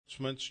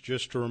Announcements,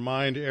 just to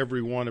remind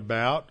everyone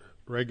about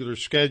regular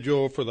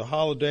schedule for the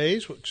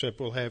holidays,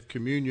 except we'll have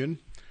communion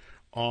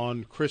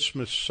on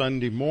Christmas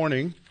Sunday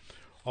morning.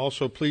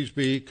 Also, please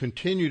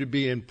continue to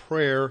be in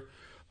prayer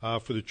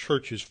for the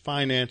church's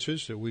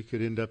finances, that we could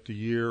end up the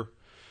year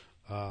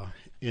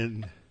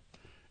in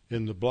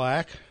the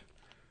black.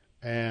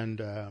 And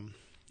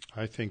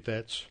I think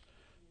that's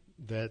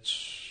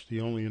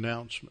the only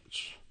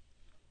announcements.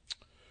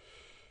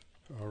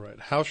 All right.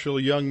 How shall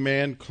a young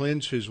man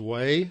cleanse his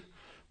way?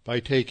 By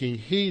taking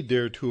heed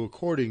thereto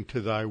according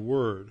to thy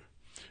word.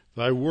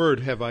 Thy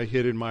word have I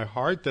hid in my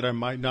heart, that I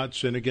might not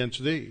sin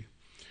against thee.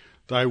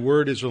 Thy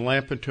word is a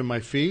lamp unto my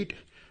feet,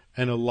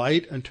 and a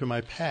light unto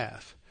my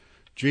path.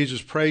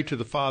 Jesus prayed to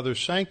the Father,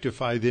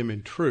 sanctify them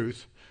in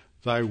truth.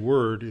 Thy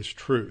word is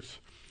truth.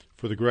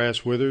 For the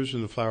grass withers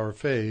and the flower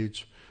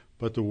fades,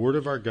 but the word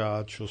of our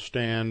God shall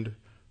stand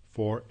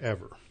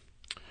forever.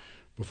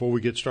 Before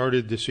we get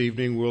started this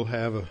evening, we'll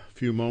have a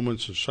few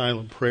moments of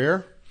silent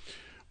prayer.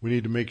 We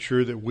need to make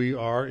sure that we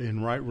are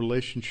in right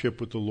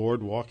relationship with the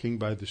Lord, walking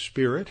by the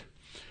Spirit,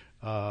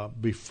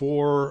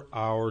 before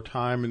our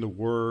time in the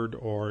Word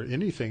or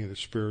anything in the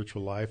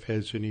spiritual life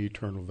has any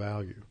eternal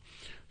value.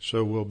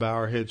 So we'll bow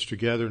our heads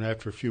together, and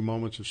after a few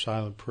moments of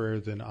silent prayer,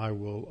 then I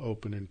will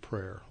open in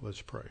prayer.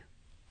 Let's pray.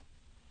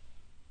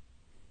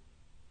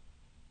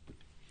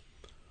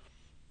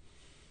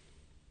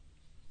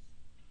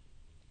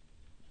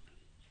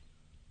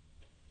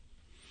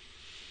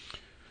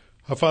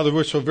 Father,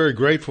 we're so very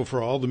grateful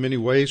for all the many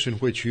ways in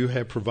which you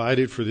have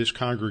provided for this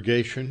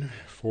congregation,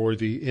 for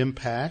the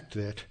impact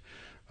that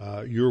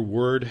your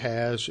word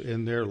has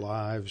in their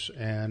lives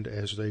and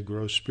as they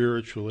grow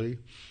spiritually,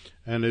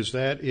 and as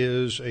that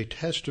is a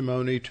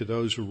testimony to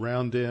those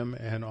around them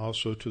and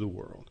also to the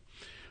world.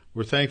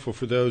 We're thankful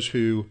for those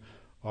who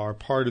are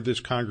part of this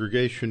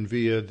congregation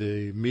via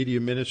the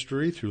media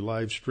ministry through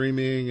live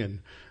streaming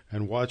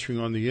and watching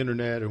on the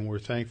internet, and we're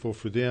thankful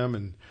for them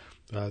and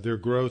their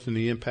growth and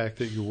the impact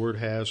that your word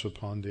has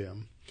upon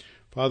them.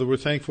 Father, we're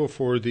thankful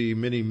for the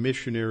many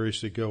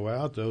missionaries that go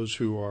out, those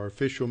who are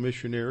official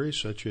missionaries,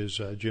 such as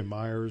Jim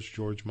Myers,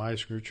 George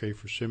Meissner,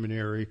 Chafer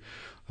Seminary,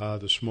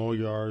 the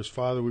Smolyars.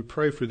 Father, we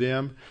pray for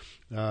them,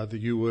 that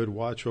you would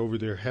watch over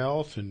their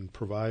health and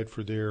provide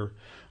for their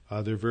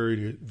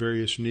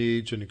various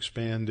needs and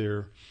expand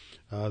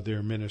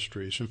their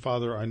ministries. And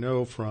Father, I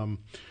know from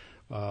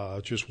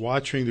just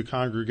watching the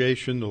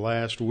congregation the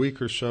last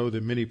week or so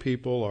that many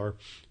people are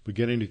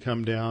beginning to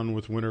come down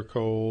with winter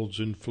colds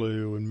and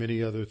flu and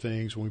many other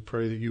things. And we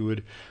pray that you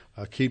would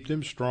keep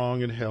them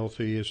strong and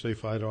healthy as they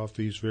fight off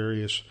these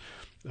various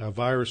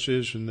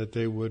viruses, and that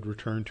they would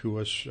return to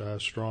us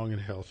strong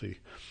and healthy.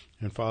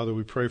 And Father,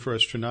 we pray for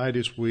us tonight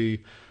as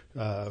we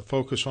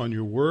focus on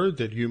your word,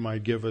 that you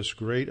might give us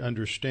great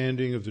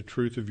understanding of the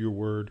truth of your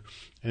word,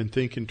 and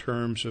think in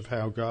terms of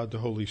how God the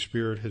Holy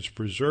Spirit has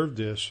preserved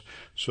this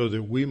so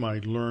that we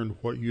might learn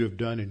what you have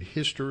done in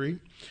history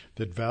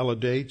that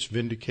validates,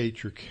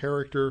 vindicates your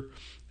character,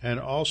 and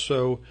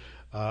also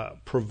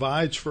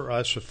provides for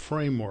us a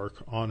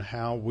framework on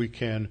how we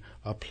can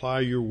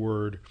apply your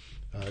word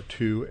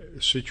to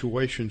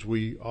situations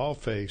we all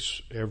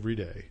face every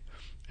day.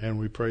 And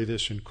we pray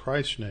this in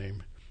Christ's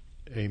name.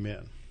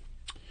 Amen.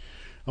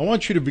 I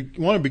want you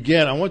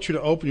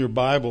to open your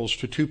Bibles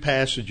to two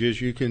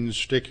passages. You can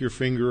stick your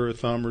finger or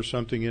thumb or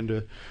something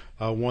into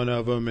one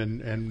of them,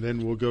 and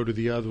then we'll go to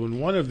the other one.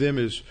 One of them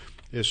is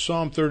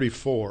Psalm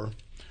 34,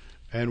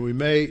 and we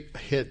may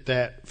hit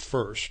that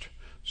first.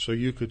 So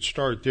you could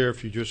start there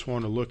if you just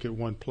want to look at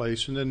one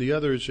place. And then the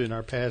other is in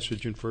our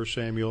passage in 1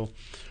 Samuel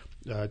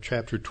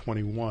chapter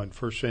 21.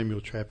 1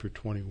 Samuel chapter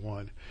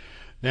 21.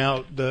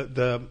 Now,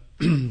 the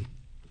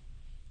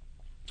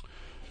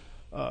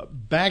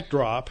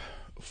backdrop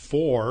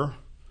for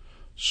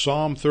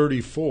Psalm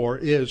 34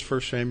 is 1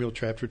 Samuel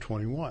chapter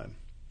 21.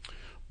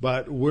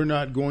 But we're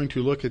not going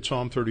to look at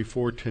Psalm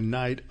 34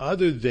 tonight,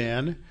 other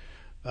than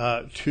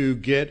to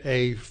get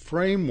a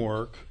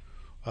framework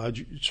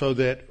so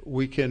that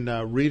we can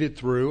read it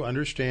through,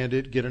 understand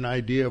it, get an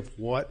idea of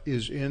what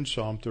is in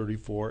Psalm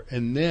 34.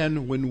 And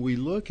then when we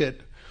look at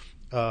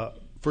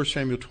 1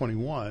 Samuel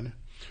 21,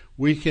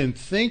 we can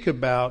think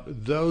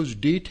about those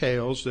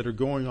details that are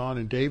going on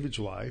in David's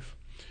life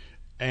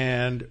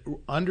and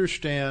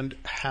understand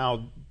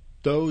how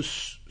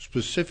those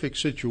specific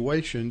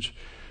situations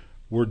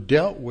were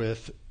dealt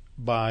with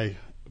by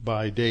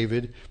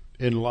David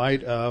in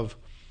light of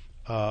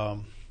what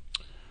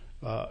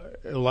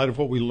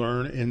we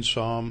learn in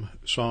Psalm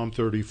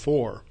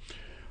 34.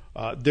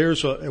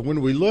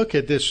 When we look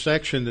at this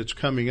section that's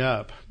coming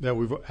up that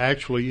we've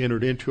actually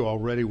entered into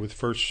already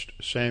with 1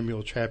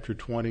 Samuel chapter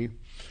 20,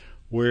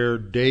 where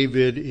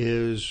David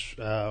is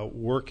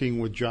working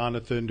with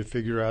Jonathan to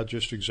figure out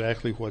just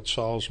exactly what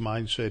Saul's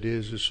mindset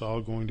is. Is Saul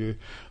going to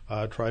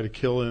try to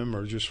kill him,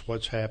 or just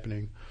what's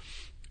happening?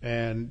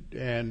 And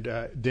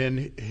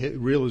then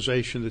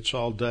realization that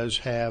Saul does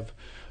have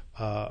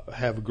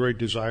a great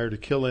desire to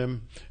kill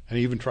him, and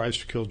even tries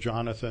to kill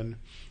Jonathan.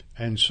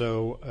 And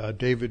so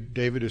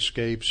David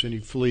escapes and he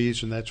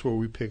flees, and that's where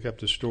we pick up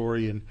the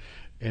story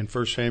in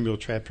 1 Samuel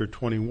chapter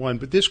 21.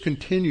 But this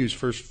continues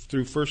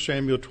through 1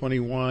 Samuel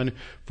 21,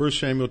 1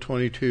 Samuel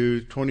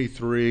 22,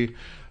 23,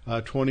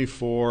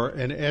 24.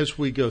 And as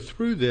we go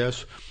through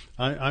this,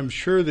 I'm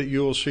sure that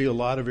you will see a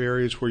lot of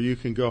areas where you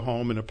can go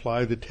home and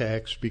apply the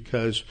text,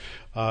 because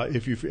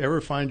if you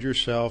ever find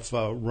yourself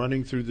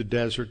running through the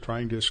desert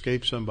trying to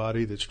escape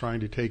somebody that's trying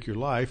to take your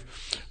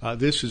life,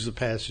 this is the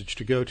passage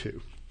to go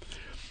to.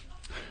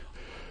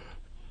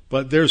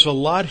 But there's a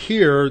lot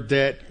here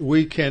that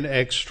we can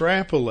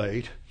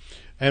extrapolate,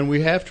 and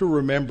we have to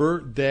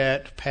remember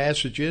that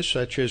passages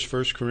such as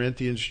 1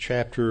 Corinthians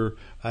chapter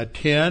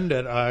 10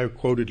 that I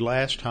quoted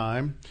last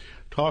time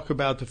talk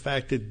about the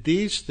fact that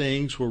these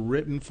things were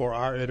written for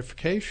our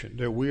edification,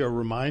 that we are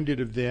reminded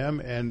of them,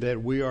 and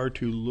that we are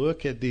to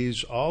look at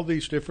all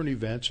these different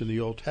events in the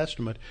Old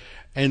Testament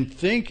and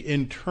think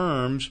in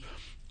terms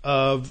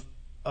of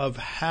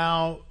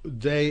how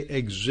they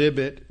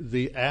exhibit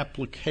the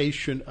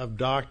application of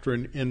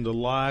doctrine in the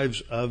lives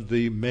of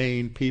the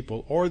main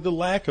people, or the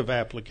lack of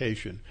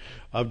application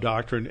of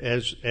doctrine,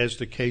 as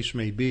the case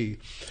may be.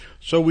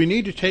 So we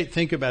need to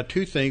think about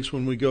two things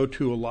when we go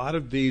to a lot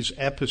of these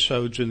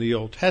episodes in the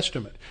Old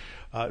Testament.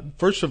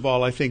 First of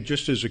all, I think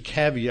just as a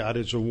caveat,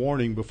 as a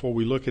warning before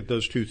we look at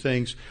those two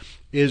things,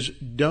 is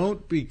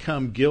don't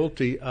become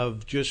guilty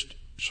of just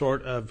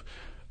sort of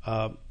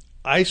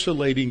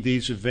isolating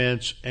these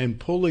events and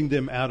pulling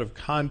them out of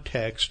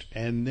context,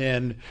 and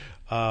then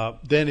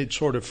it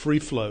sort of free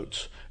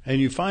floats. And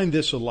you find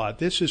this a lot.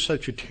 This is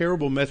such a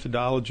terrible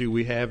methodology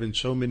we have in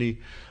so many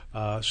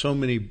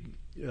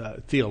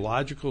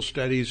theological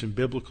studies and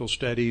biblical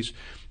studies.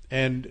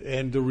 And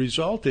the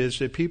result is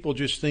that people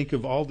just think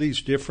of all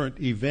these different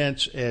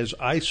events as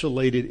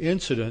isolated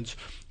incidents,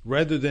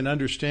 rather than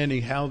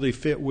understanding how they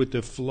fit with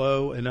the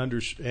flow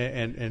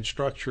and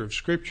structure of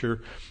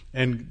Scripture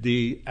and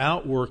the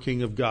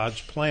outworking of God's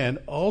plan,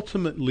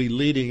 ultimately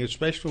leading,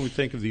 especially when we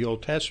think of the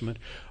Old Testament,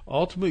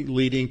 ultimately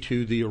leading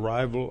to the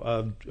arrival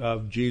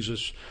of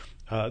Jesus,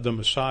 the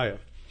Messiah.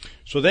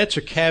 So that's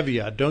a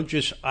caveat. Don't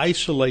just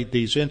isolate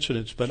these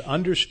incidents, but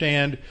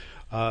understand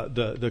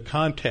the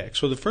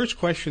context. So the first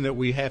question that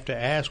we have to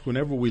ask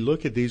whenever we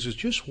look at these is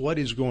just what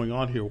is going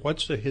on here?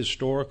 What's the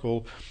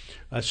historical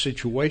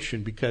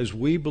situation? Because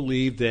we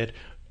believe that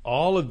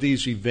all of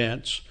these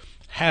events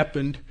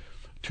happened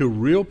to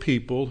real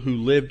people who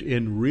lived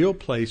in real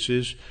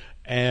places,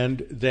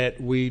 and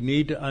that we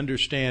need to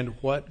understand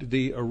what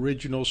the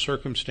original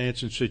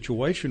circumstance and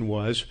situation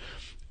was.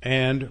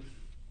 And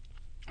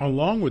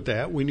along with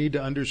that, we need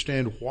to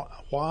understand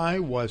why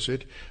was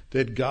it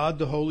that God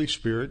the Holy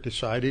Spirit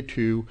decided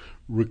to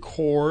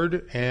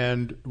record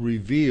and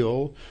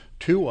reveal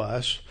to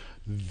us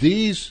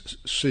these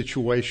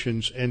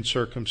situations and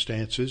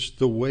circumstances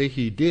the way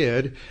He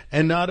did,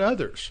 and not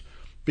others.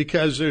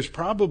 Because there's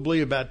probably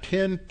about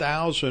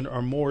 10,000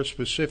 or more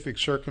specific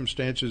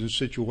circumstances and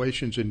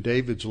situations in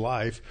David's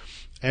life,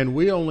 and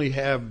we only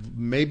have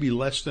maybe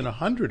less than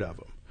 100 of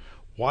them.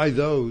 Why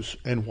those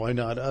and why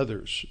not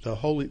others?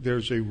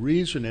 There's a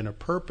reason and a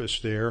purpose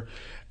there,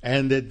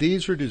 and that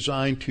these are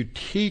designed to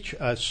teach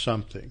us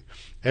something,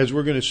 as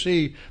we're going to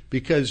see,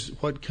 because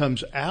what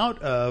comes out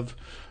of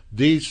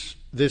this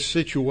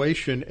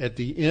situation at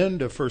the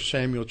end of 1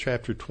 Samuel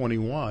chapter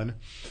 21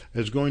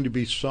 is going to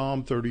be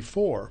Psalm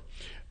 34.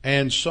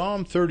 And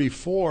Psalm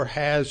 34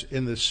 has,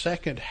 in the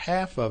second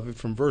half of it,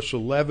 from verse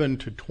 11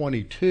 to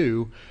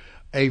 22,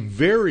 a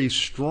very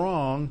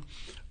strong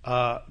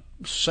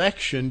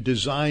section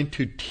designed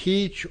to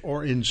teach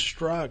or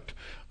instruct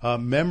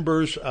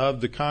members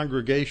of the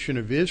congregation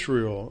of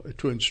Israel,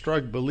 to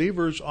instruct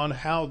believers on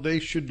how they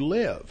should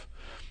live.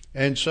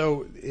 And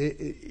so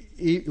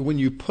when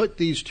you put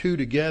these two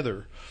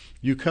together,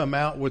 you come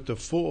out with the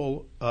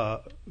full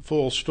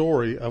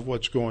story of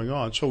what's going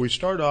on. So we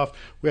start off,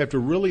 we have to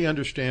really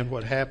understand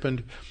what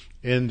happened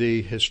in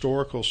the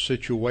historical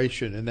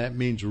situation, and that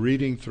means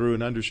reading through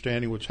and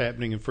understanding what's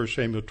happening in 1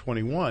 Samuel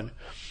 21.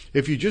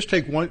 If you just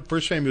take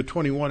 1 Samuel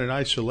 21 in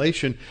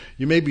isolation,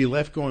 you may be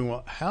left going,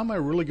 well, how am I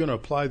really going to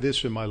apply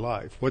this in my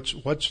life? What's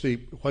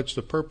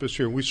the purpose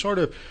here? And we sort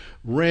of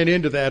ran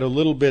into that a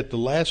little bit the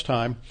last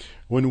time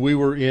when we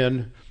were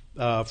in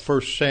 1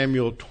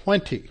 Samuel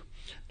 20.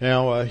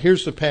 Now,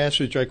 here's the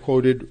passage I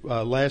quoted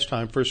last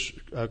time, 1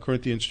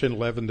 Corinthians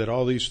 10:11, that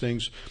all these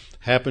things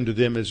happened to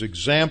them as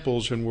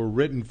examples and were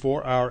written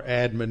for our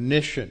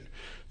admonition.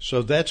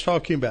 So that's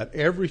talking about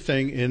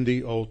everything in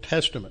the Old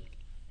Testament.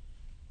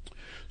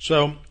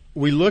 So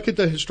we look at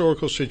the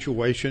historical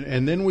situation,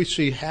 and then we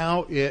see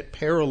how it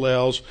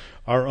parallels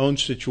our own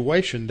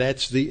situation.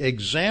 That's the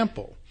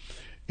example.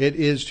 It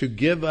is to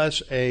give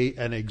us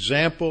an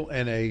example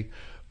and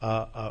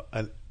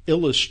an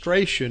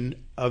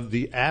illustration of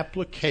the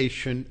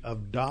application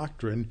of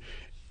doctrine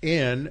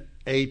in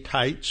a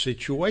tight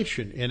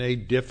situation, in a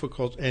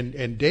difficult,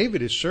 and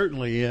David is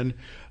certainly in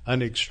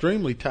an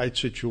extremely tight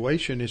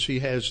situation, as he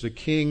has the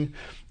king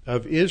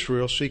of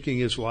Israel seeking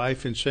his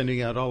life and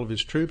sending out all of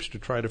his troops to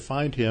try to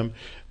find him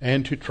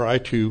and to try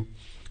to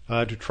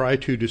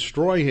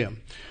destroy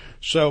him.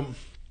 So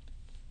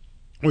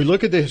we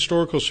look at the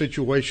historical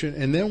situation,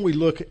 and then we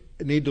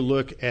need to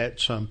look at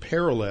some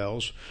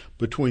parallels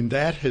between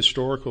that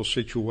historical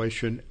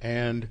situation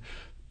and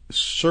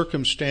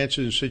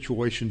circumstances and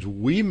situations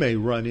we may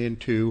run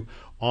into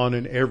on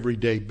an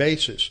everyday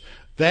basis.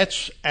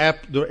 That's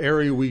the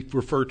area we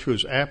refer to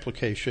as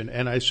application.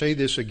 And I say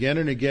this again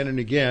and again and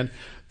again,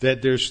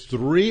 that there's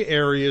three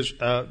areas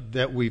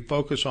that we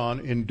focus on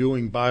in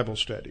doing Bible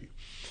study.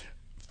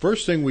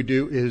 First thing we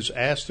do is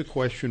ask the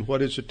question, what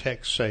does the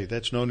text say?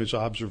 That's known as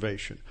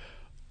observation.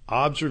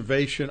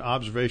 Observation.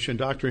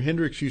 Dr.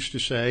 Hendricks used to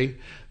say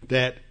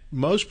that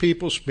most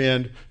people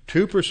spend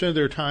 2% of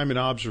their time in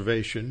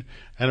observation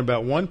and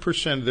about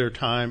 1% of their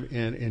time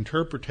in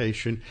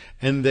interpretation,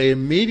 and they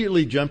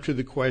immediately jump to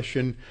the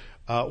question,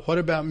 what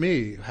about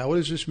me? How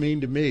does this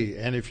mean to me?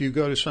 And if you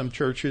go to some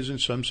churches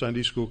and some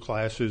Sunday school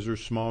classes or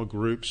small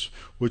groups,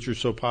 which are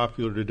so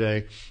popular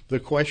today, the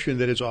question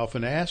that is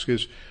often asked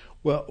is,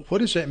 well, what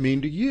does that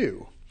mean to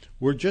you?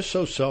 We're just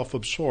so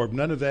self-absorbed.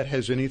 None of that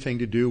has anything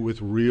to do with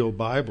real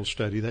Bible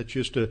study. That's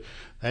just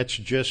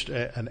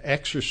an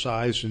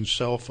exercise in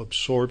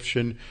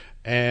self-absorption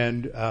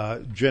and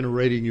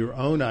generating your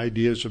own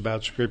ideas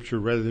about Scripture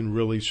rather than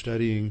really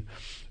studying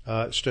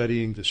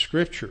the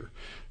Scripture.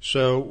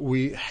 So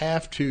we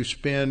have to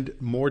spend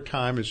more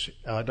time, as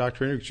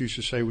Dr. Hendricks used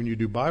to say, when you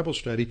do Bible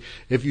study,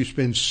 if you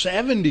spend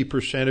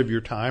 70% of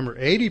your time or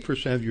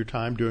 80% of your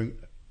time doing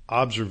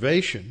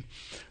observation,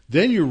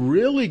 then you're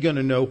really going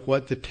to know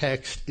what the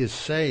text is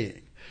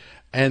saying.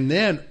 And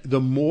then the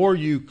more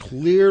you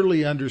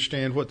clearly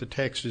understand what the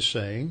text is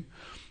saying,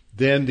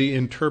 then the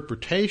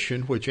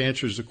interpretation, which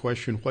answers the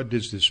question, what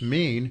does this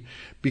mean,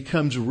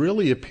 becomes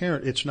really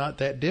apparent. It's not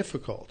that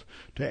difficult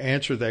to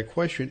answer that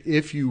question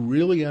if you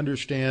really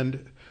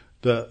understand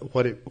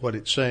what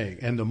it's saying.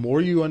 And the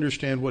more you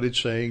understand what it's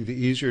saying, the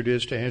easier it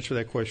is to answer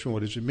that question,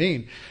 what does it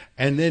mean?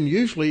 And then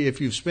usually if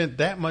you've spent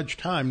that much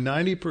time,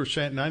 90%,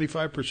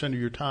 95% of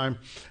your time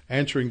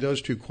answering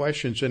those two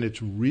questions, then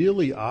it's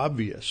really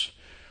obvious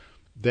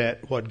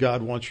that what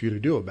God wants you to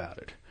do about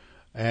it.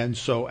 And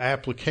so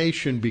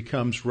application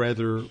becomes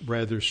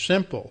rather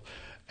simple.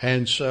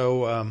 And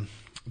so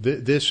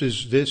this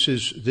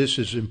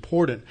is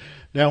important.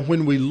 Now,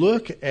 when we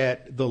look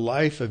at the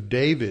life of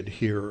David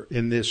here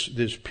in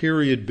this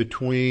period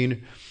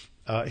between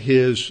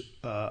his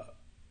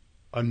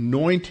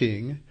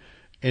anointing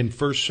in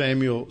 1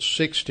 Samuel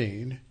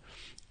 16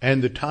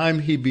 and the time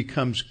he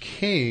becomes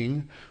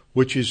king,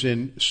 which is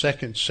in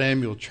 2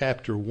 Samuel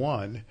chapter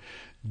 1,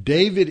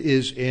 David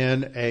is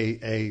in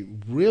a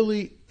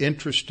really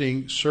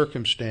interesting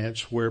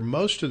circumstance where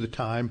most of the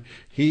time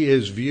he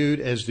is viewed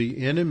as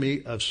the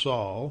enemy of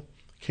Saul,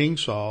 King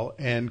Saul,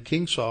 and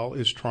King Saul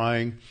is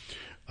trying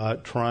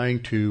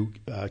to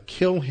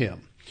kill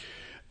him.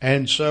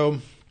 And so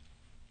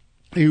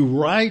he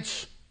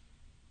writes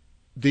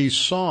these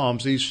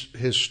psalms, these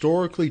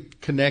historically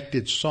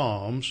connected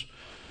psalms,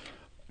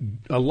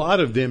 a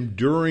lot of them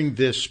during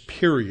this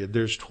period.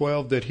 There's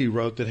 12 that he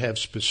wrote that have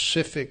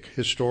specific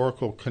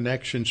historical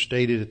connections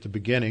stated at the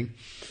beginning,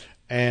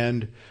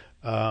 and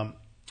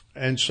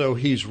so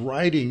he's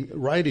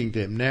writing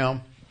them.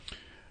 Now,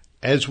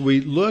 as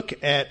we look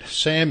at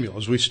Samuel,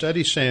 as we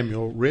study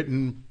Samuel,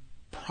 written,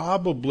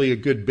 probably a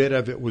good bit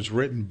of it was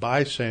written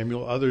by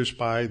Samuel, others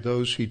by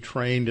those he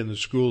trained in the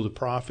school of the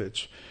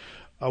prophets.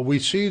 We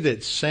see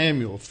that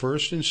Samuel,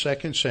 1st and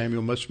 2nd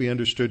Samuel, must be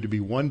understood to be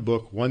one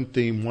book, one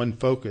theme, one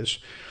focus.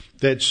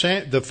 That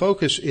the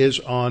focus is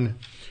on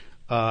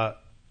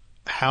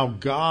how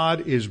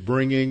God is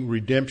bringing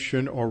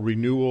redemption or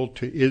renewal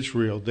to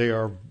Israel. They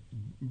are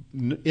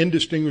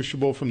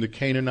indistinguishable from the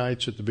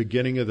Canaanites at the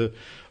beginning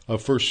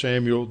of 1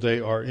 Samuel. They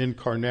are in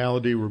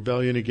carnality,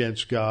 rebellion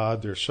against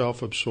God. They're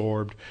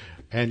self-absorbed.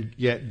 And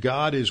yet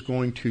God is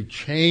going to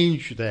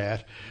change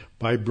that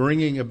by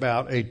bringing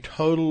about a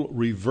total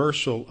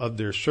reversal of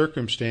their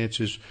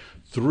circumstances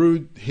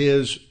through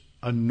his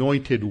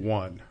anointed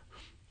one.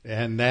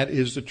 And that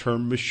is the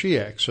term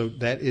Mashiach. So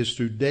that is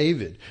through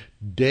David.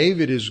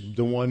 David is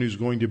the one who's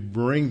going to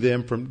bring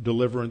them from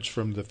deliverance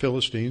from the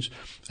Philistines.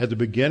 At the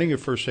beginning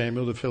of 1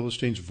 Samuel, the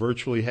Philistines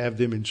virtually have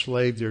them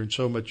enslaved. They're in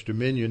so much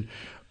dominion.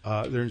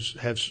 They're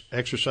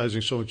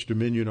exercising so much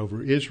dominion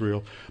over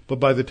Israel. But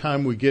by the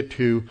time we get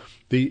to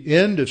the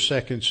end of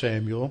 2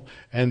 Samuel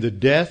and the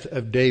death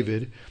of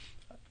David,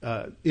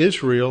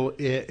 Israel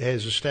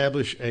has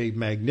established a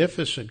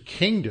magnificent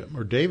kingdom,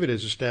 or David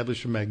has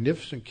established a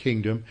magnificent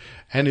kingdom,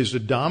 and is the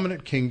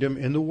dominant kingdom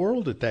in the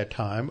world at that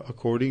time,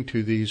 according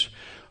to these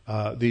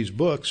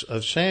books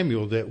of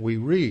Samuel that we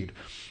read.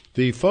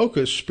 The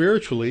focus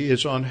spiritually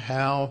is on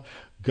how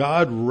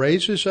God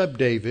raises up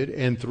David,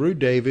 and through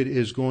David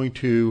is going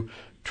to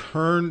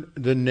turn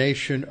the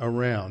nation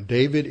around.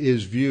 David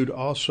is viewed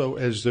also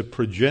as the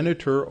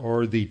progenitor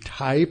or the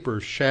type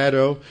or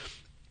shadow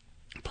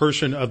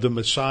person of the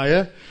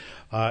Messiah,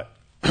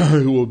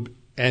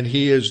 and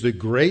he is the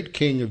great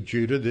king of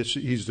Judah.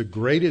 He's the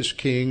greatest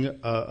king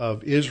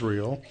of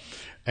Israel,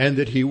 and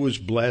that he was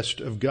blessed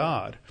of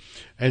God.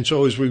 And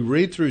so as we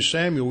read through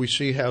Samuel, we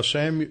see how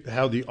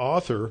the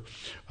author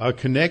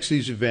connects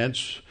these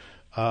events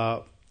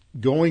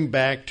going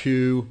back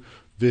to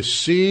the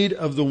seed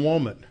of the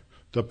woman,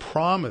 the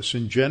promise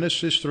in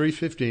Genesis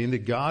 3:15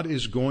 that God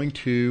is going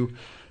to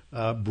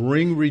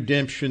bring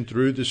redemption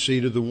through the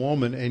seed of the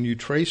woman, and you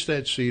trace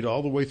that seed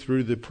all the way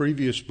through the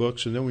previous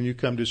books, and then when you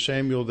come to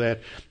Samuel,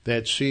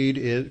 that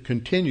seed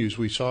continues.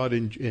 We saw it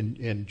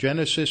in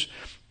Genesis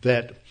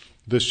that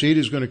the seed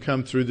is going to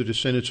come through the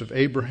descendants of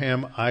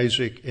Abraham,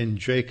 Isaac, and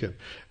Jacob.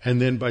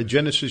 And then by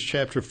Genesis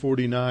chapter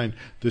 49,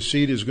 the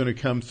seed is going to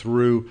come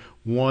through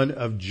one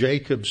of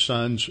Jacob's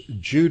sons,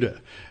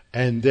 Judah.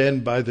 And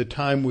then by the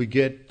time we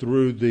get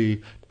through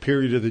the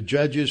period of the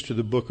Judges to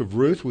the book of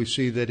Ruth, we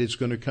see that it's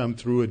going to come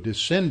through a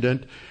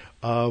descendant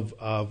of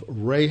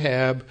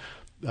Rahab,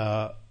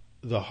 the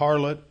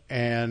harlot,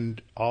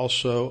 and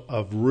also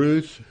of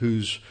Ruth,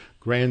 whose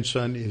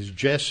grandson is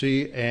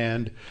Jesse,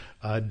 and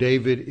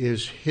David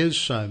is his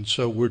son.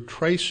 So we're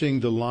tracing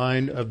the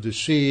line of the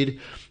seed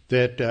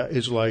that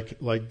is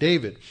like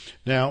David.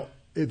 Now,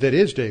 that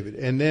is David.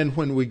 And then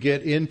when we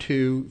get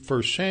into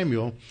 1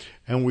 Samuel,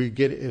 and we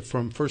get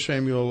from 1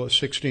 Samuel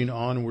 16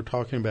 on, and we're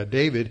talking about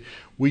David,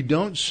 we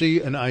don't see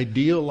an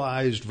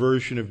idealized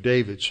version of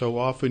David. So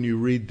often you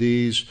read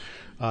these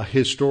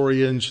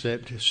historians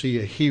that see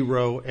a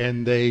hero,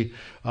 and they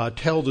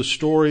tell the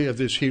story of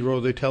this hero.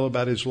 They tell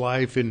about his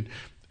life, and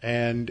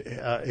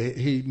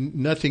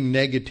nothing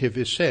negative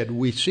is said.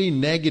 We see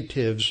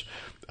negatives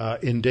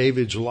in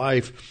David's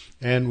life,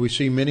 and we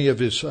see many of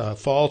his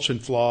faults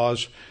and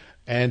flaws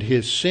and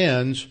his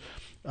sins,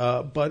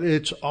 but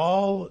it's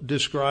all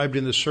described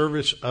in the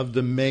service of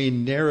the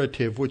main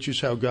narrative, which is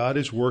how God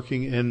is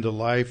working in the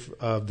life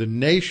of the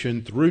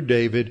nation through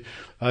David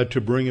to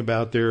bring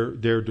about their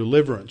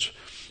deliverance.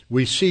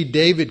 We see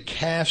David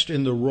cast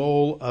in the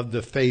role of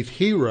the faith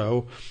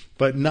hero,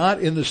 but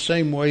not in the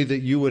same way that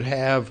you would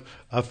have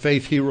a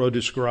faith hero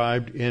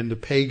described in the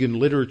pagan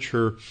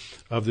literature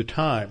of the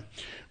time.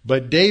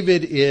 But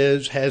David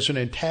has an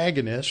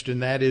antagonist,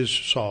 and that is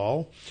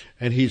Saul,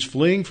 and he's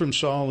fleeing from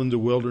Saul in the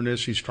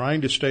wilderness. He's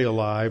trying to stay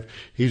alive.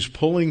 He's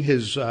pulling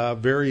his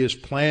various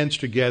plans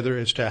together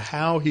as to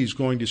how he's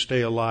going to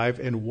stay alive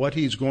and what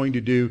he's going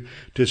to do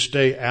to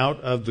stay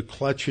out of the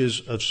clutches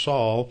of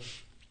Saul.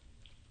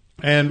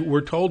 And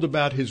we're told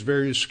about his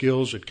various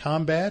skills at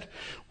combat.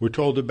 We're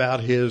told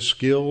about his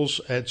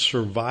skills at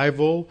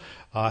survival,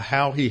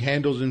 how he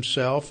handles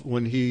himself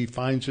when he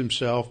finds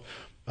himself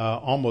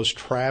almost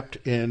trapped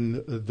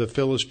in the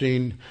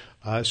Philistine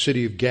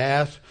city of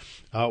Gath.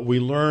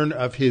 We learn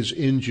of his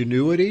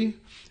ingenuity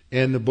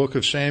in the book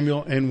of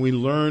Samuel, and we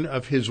learn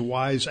of his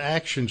wise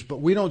actions,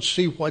 but we don't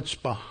see what's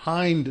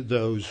behind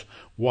those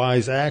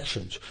wise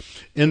actions.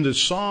 In the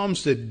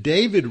Psalms that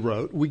David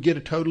wrote, we get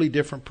a totally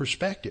different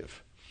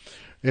perspective.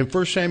 In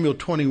 1 Samuel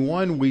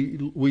 21,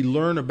 we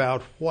learn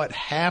about what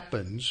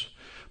happens,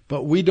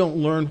 but we don't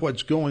learn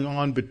what's going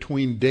on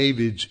between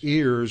David's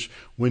ears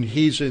when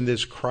he's in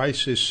this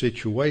crisis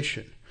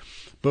situation.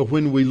 But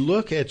when we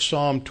look at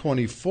Psalm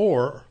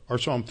 24 or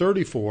Psalm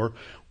 34,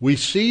 we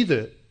see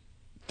the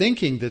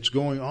thinking that's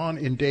going on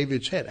in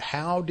David's head.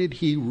 How did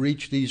he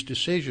reach these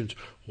decisions?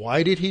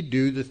 Why did he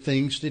do the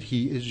things that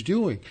he is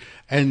doing?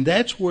 And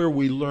that's where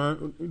we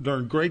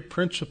learn great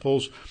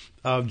principles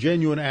of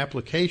genuine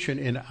application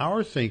in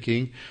our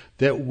thinking,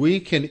 that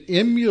we can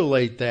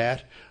emulate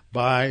that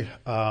by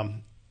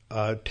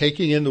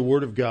taking in the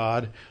Word of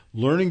God,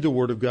 learning the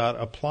Word of God,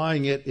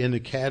 applying it in the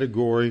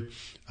category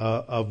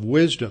of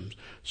wisdom.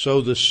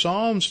 So the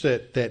Psalms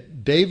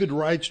that David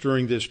writes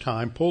during this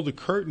time pull the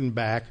curtain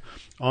back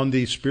on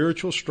the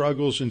spiritual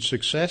struggles and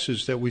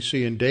successes that we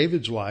see in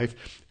David's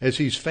life as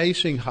he's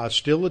facing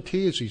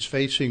hostility, as he's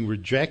facing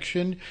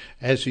rejection,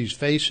 as he's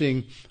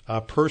facing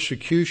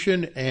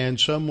persecution, and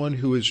someone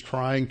who is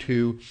trying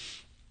to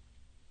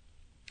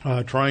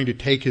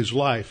take his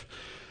life.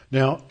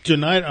 Now,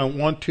 tonight I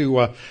want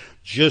to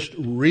just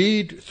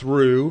read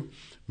through,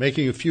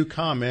 making a few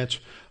comments,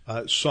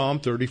 Psalm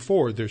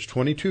 34. There's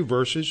 22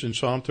 verses in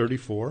Psalm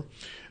 34,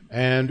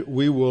 and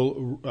we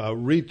will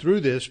read through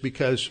this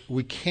because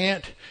we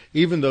can't,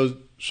 even though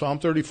Psalm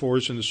 34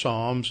 is in the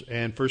Psalms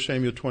and 1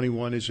 Samuel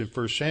 21 is in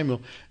 1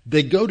 Samuel,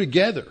 they go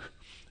together.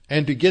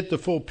 And to get the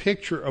full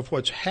picture of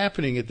what's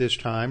happening at this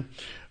time,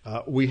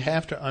 we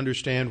have to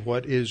understand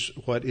what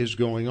is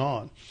going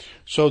on.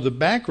 So the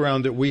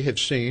background that we have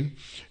seen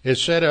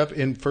is set up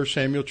in 1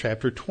 Samuel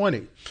chapter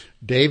 20.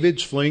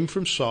 David's fleeing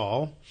from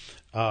Saul,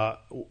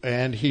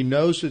 and he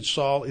knows that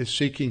Saul is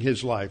seeking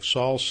his life.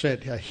 Saul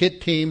sent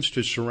hit teams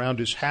to surround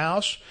his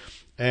house,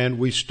 and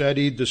we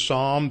studied the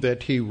psalm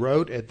that he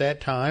wrote at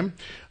that time.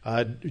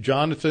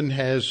 Jonathan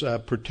has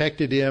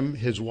protected him.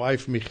 His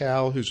wife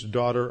Michal, who's the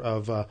daughter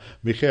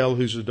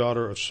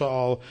of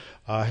Saul,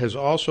 has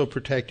also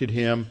protected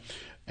him.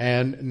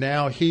 And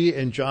now he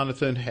and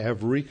Jonathan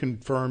have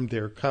reconfirmed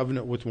their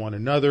covenant with one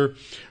another.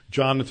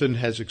 Jonathan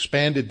has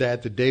expanded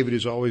that David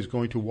is always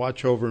going to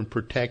watch over and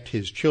protect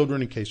his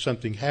children in case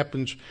something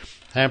happens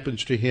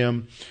to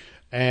him.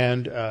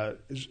 and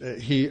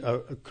he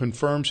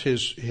confirms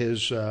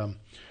his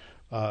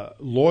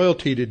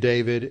loyalty to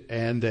David,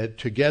 and that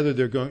together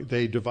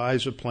they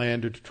devise a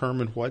plan to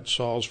determine what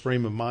Saul's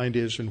frame of mind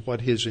is and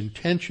what his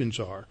intentions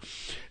are.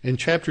 In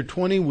chapter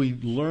 20, we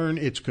learn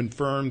it's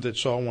confirmed that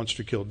Saul wants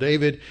to kill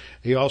David.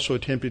 He also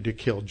attempted to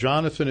kill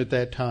Jonathan at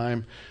that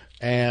time,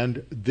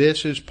 and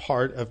this is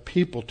part of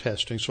people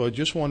testing. So I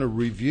just want to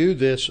review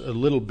this a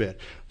little bit.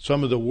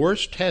 Some of the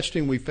worst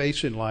testing we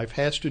face in life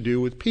has to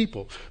do with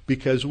people,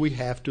 because we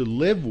have to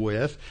live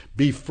with,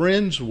 be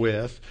friends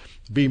with,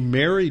 be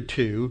married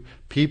to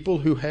people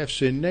who have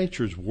sin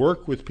natures,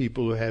 work with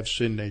people who have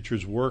sin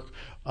natures, work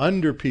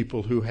under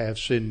people who have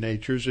sin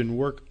natures, and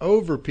work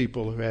over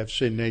people who have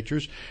sin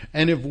natures.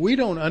 And if we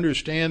don't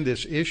understand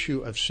this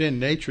issue of sin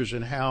natures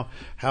and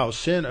how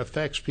sin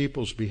affects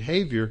people's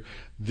behavior,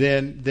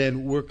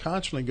 then we're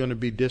constantly going to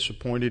be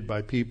disappointed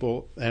by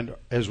people and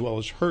as well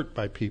as hurt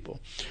by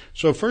people.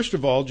 So first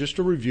of all, just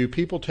to review,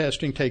 people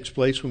testing takes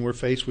place when we're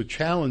faced with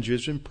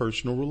challenges in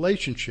personal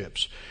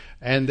relationships.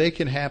 And they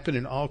can happen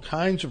in all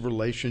kinds of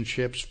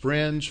relationships: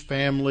 friends,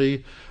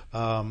 family,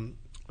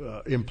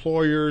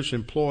 employers,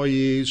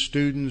 employees,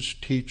 students,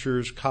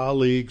 teachers,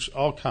 colleagues,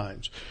 all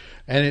kinds.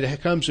 And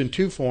it comes in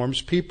two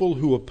forms: people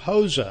who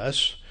oppose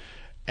us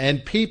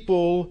and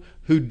people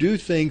who do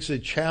things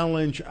that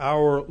challenge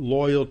our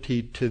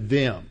loyalty to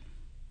them.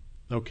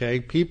 Okay?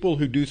 People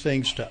who do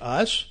things to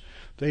us,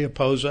 they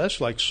oppose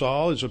us, like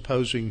Saul is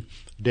opposing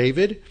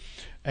David,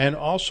 and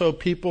also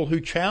people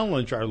who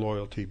challenge our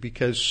loyalty,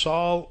 because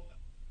Saul's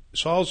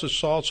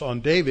assaults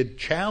on David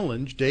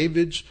challenged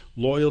David's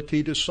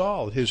loyalty to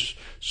Saul, his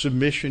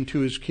submission to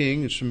his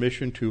king and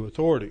submission to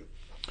authority.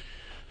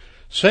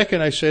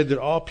 Second, I said that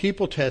all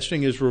people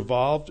testing is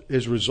resolved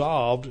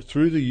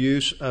through the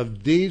use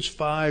of these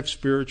 5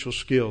 spiritual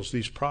skills,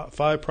 these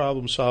 5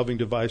 problem-solving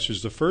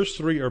devices. The first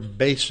 3 are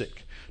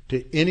basic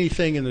to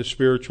anything in the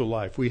spiritual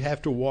life. We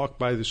have to walk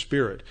by the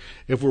Spirit.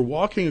 If we're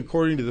walking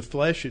according to the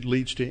flesh, it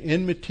leads to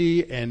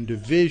enmity and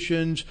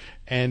divisions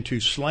and to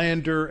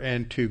slander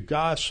and to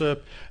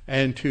gossip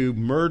and to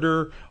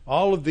murder.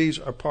 All of these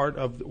are part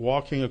of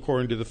walking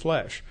according to the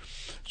flesh.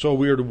 So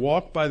we are to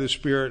walk by the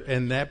Spirit,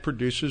 and that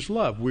produces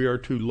love. We are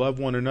to love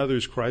one another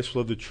as Christ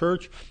loved the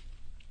church,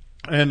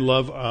 and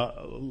love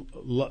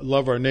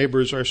our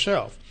neighbors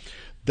ourselves.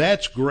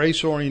 That's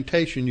grace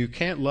orientation. You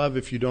can't love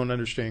if you don't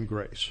understand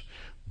grace.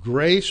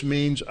 Grace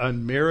means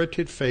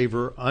unmerited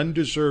favor,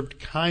 undeserved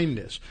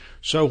kindness.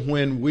 So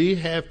when we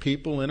have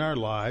people in our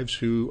lives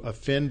who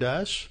offend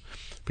us,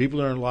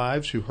 people in our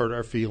lives who hurt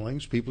our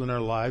feelings, people in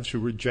our lives who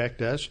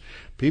reject us,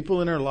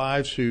 people in our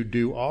lives who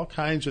do all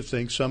kinds of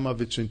things, some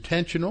of it's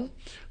intentional,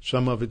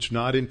 some of it's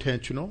not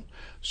intentional,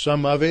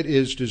 some of it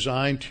is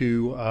designed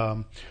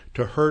to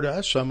hurt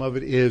us, some of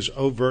it is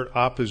overt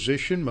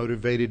opposition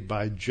motivated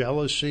by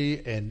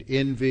jealousy and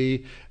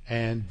envy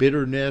and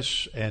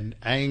bitterness and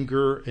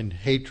anger and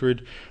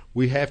hatred.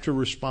 We have to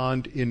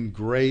respond in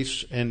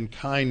grace and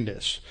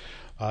kindness.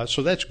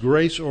 So that's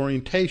grace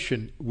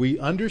orientation. We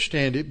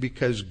understand it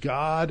because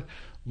God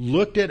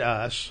looked at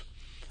us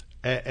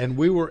and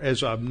we were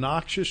as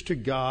obnoxious to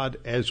God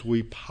as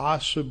we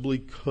possibly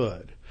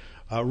could.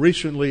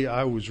 Recently,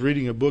 I was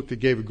reading a book that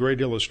gave a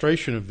great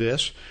illustration of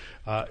this.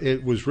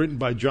 It was written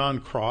by John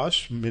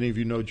Cross. Many of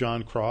you know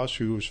John Cross,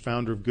 who was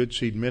founder of Good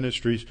Seed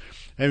Ministries.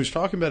 And he was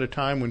talking about a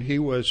time when he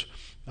was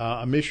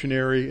a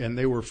missionary and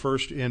they were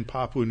first in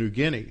Papua New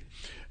Guinea.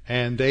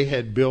 And they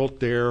had built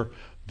their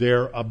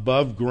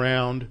above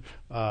ground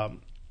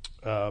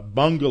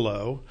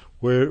bungalow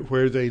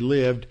where they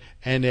lived,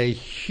 and a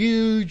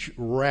huge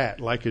rat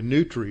like a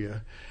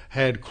nutria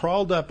had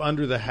crawled up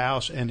under the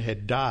house and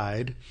had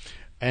died.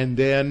 And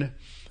then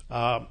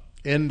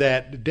in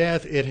that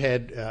death, it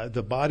had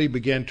the body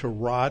began to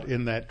rot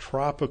in that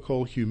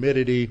tropical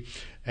humidity,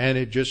 and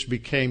it just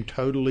became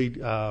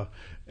totally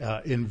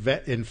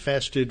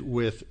infested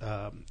with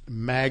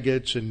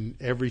maggots and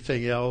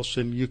everything else.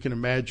 And you can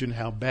imagine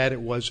how bad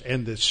it was,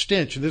 and the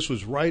stench. And this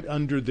was right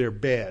under their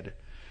bed,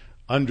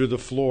 under the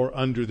floor,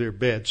 under their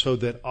bed, so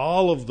that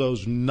all of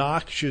those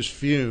noxious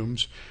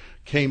fumes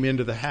came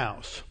into the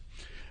house.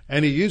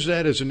 And he used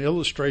that as an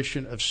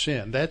illustration of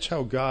sin. That's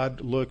how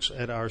God looks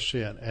at our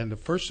sin. And the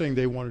first thing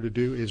they wanted to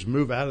do is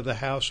move out of the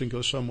house and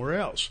go somewhere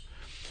else.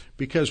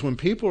 Because when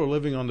people are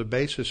living on the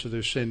basis of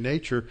their sin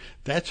nature,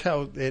 that's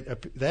how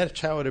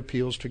it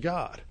appeals to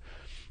God.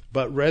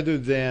 But rather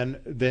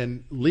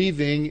than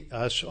leaving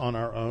us on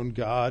our own,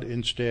 God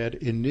instead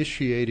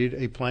initiated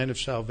a plan of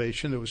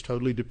salvation that was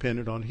totally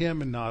dependent on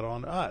Him and not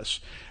on us.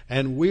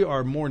 And we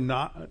are more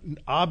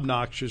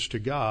obnoxious to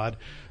God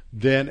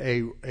than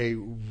a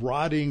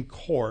rotting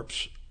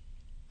corpse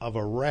of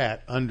a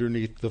rat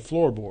underneath the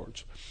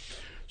floorboards.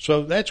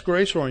 So that's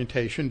grace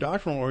orientation.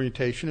 Doctrinal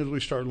orientation is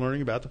we start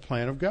learning about the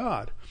plan of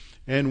God,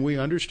 and we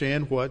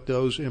understand what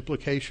those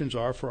implications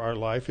are for our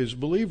life as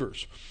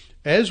believers.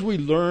 As we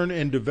learn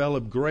and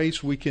develop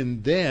grace, we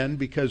can then,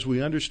 because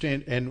we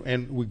understand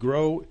and we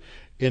grow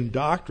in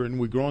doctrine,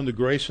 we grow in the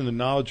grace and the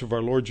knowledge of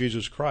our Lord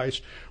Jesus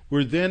Christ,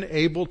 we're then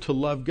able to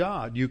love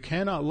God. You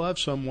cannot love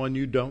someone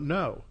you don't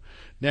know.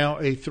 Now,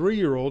 a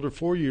 3-year-old or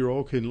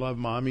 4-year-old can love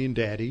mommy and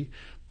daddy,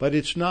 but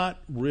it's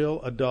not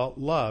real adult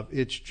love.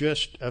 It's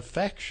just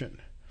affection.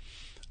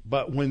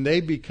 But when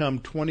they become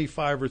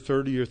 25 or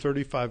 30 or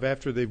 35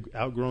 after they've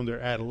outgrown their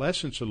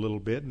adolescence a little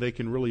bit and they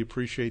can really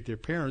appreciate their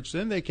parents,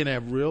 then they can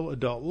have real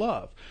adult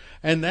love.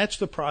 And that's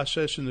the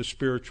process in the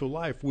spiritual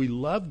life. We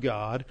love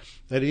God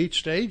at each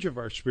stage of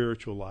our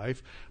spiritual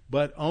life,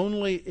 but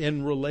only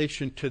in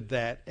relation to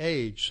that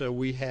age. So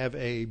we have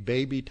a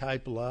baby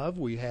type love,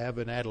 we have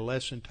an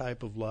adolescent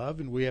type of love,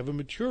 and we have a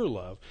mature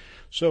love.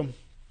 So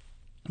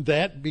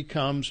that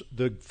becomes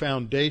the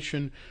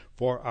foundation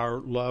for our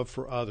love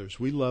for others.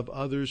 We love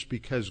others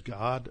because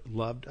God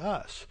loved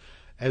us.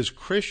 As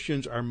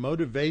Christians, our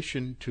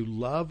motivation to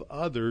love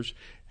others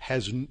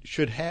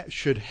should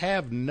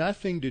have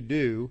nothing to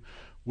do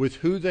with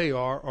who they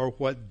are or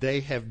what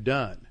they have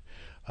done.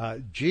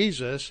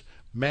 Jesus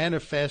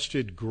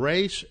manifested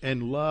grace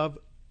and love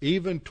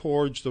even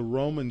towards the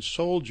Roman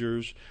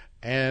soldiers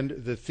and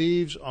the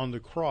thieves on the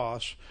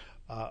cross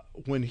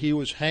when he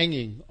was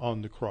hanging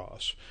on the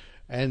cross.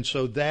 And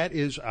so that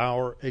is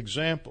our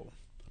example.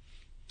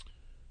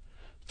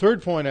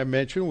 Third point I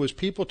mentioned was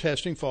people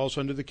testing falls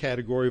under the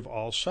category of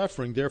all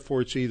suffering.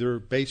 Therefore, it's either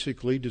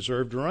basically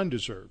deserved or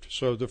undeserved.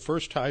 So the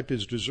first type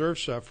is deserved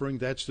suffering.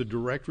 That's the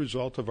direct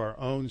result of our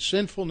own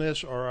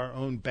sinfulness or our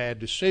own bad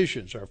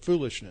decisions, our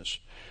foolishness.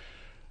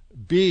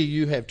 B,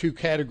 you have two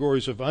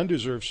categories of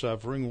undeserved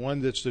suffering.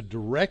 One that's the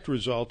direct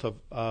result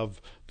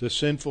of the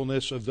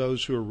sinfulness of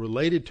those who are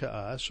related to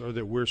us or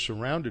that we're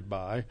surrounded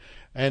by.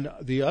 And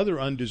the other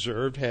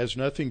undeserved has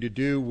nothing to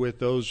do with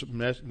those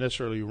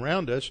necessarily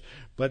around us,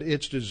 but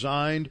it's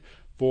designed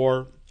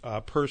for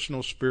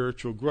personal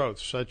spiritual growth,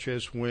 such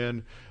as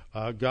when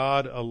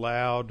God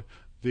allowed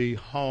the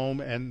home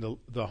and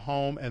the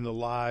home and the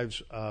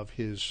lives of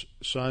his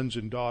sons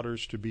and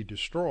daughters to be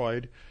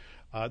destroyed.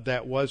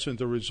 That wasn't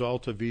the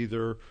result of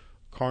either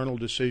carnal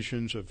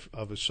decisions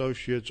of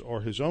associates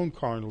or his own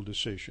carnal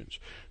decisions.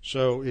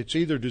 So it's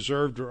either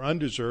deserved or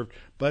undeserved,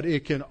 but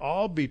it can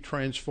all be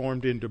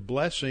transformed into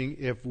blessing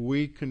if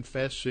we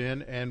confess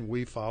sin and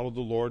we follow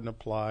the Lord and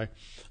apply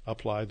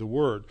the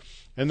word.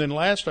 And then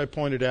last, I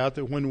pointed out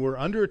that when we're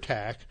under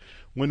attack,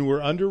 when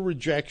we're under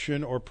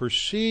rejection or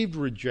perceived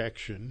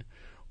rejection,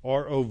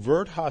 or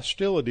overt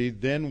hostility,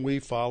 then we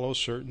follow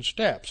certain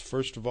steps.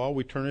 First of all,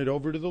 we turn it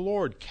over to the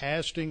Lord,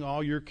 casting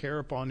all your care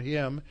upon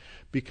him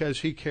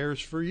because he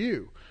cares for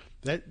you.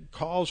 That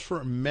calls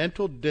for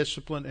mental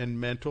discipline and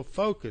mental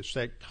focus.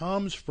 That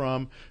comes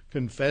from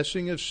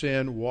confessing of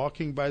sin,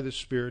 walking by the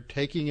Spirit,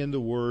 taking in the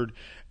Word,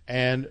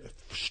 and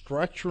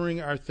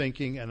structuring our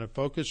thinking and a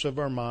focus of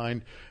our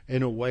mind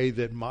in a way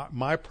that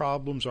my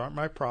problems aren't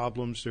my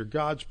problems, they're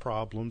God's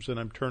problems, and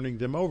I'm turning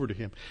them over to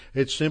him.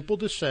 It's simple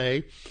to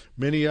say.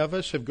 Many of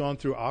us have gone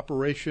through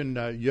Operation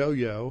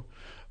Yo-Yo,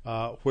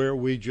 where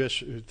we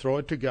just throw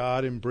it to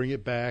God and bring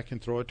it back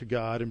and throw it to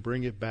God and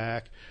bring it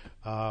back.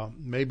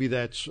 Maybe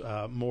that's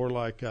more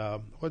like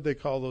what they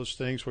call those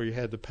things where you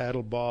had the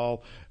paddle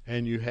ball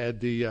and you had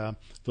the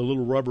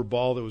little rubber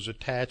ball that was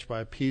attached by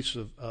a piece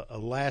of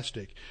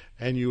elastic,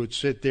 and you would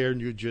sit there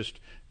and you just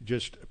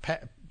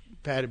pat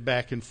it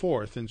back and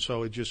forth, and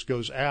so it just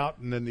goes out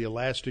and then the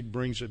elastic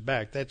brings it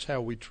back. That's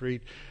how we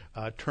treat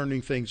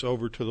turning things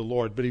over to the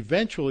Lord. But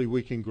eventually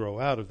we can grow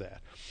out of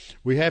that.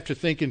 We have to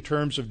think in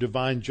terms of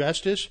divine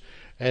justice,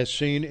 as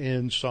seen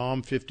in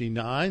Psalm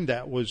 59.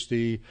 That was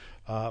the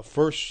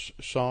first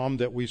psalm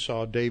that we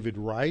saw David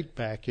write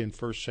back in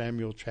 1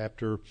 Samuel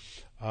chapter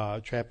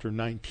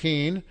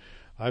 19,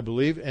 I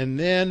believe. And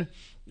then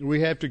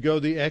we have to go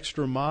the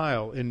extra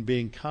mile in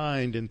being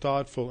kind and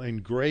thoughtful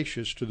and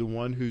gracious to the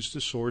one who's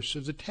the source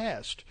of the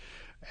test.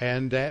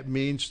 And that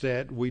means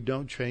that we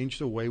don't change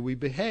the way we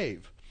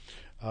behave.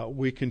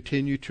 We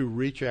continue to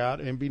reach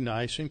out and be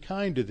nice and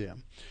kind to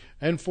them.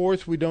 And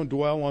fourth, we don't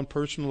dwell on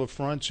personal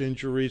affronts,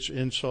 injuries,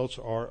 insults,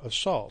 or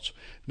assaults.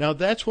 Now,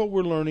 that's what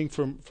we're learning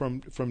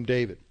from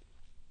David.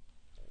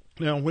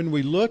 Now, when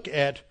we look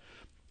at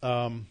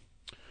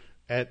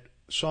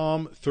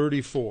Psalm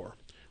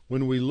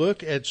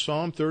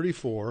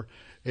 34,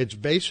 it's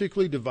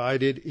basically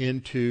divided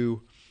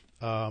into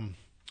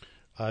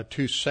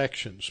two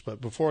sections.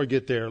 But before I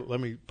get there, let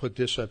me put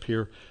this up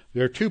here.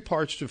 There are two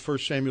parts to 1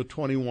 Samuel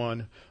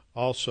 21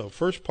 also.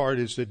 First part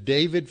is that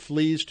David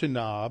flees to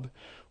Nob,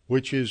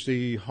 which is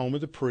the home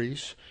of the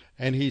priests,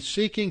 and he's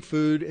seeking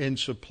food and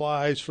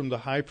supplies from the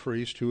high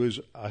priest, who is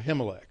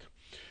Ahimelech.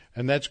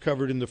 And that's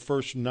covered in the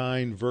first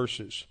 9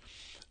 verses.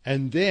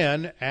 And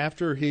then,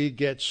 after he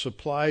gets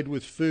supplied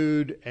with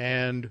food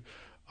and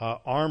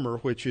armor,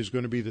 which is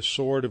going to be the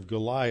sword of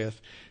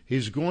Goliath,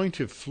 he's going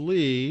to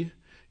flee.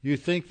 You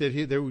think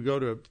that they would go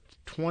to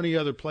 20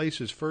 other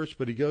places first,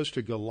 but he goes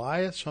to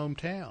Goliath's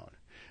hometown.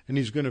 And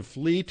he's going to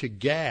flee to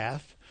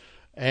Gath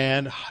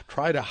and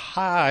try to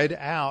hide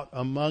out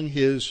among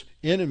his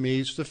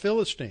enemies, the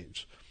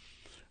Philistines.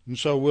 And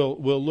so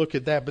we'll look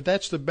at that. But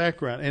that's the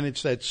background. And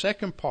it's that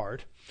second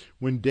part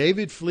When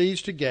David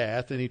flees to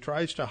Gath and he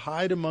tries to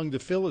hide among the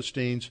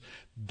Philistines,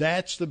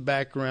 that's the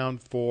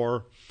background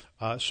for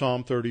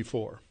Psalm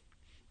 34.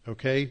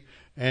 Okay?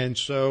 And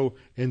so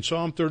in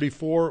Psalm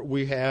 34,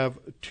 we have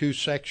two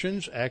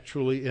sections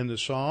actually in the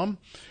psalm.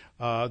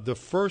 The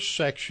first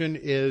section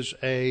is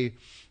a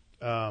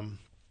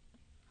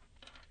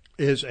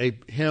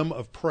hymn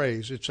of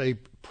praise. It's a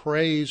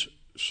praise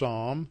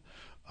psalm.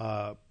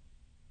 And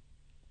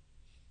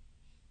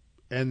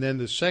then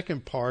the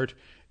second part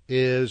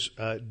is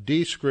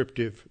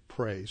descriptive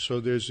praise. So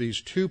there's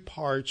these two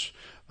parts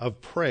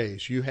of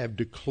praise. You have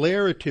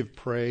declarative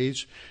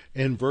praise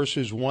in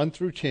verses 1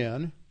 through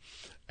 10.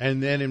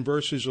 And then in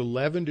verses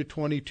 11 to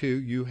 22,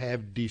 you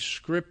have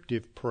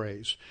descriptive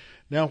praise.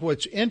 Now,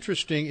 what's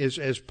interesting is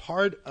as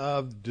part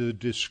of the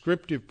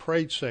descriptive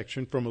praise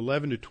section from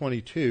 11 to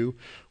 22,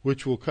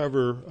 which we'll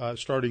cover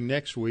starting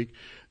next week,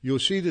 you'll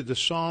see that the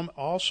psalm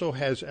also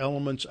has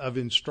elements of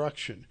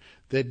instruction,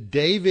 that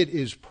David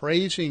is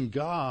praising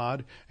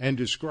God and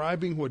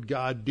describing what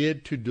God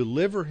did to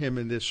deliver him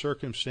in this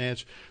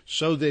circumstance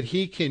so that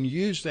he can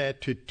use that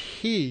to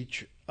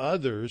teach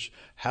others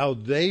how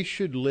they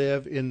should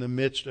live in the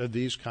midst of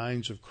these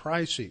kinds of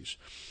crises.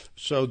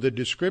 So the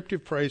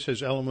descriptive praise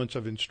has elements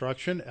of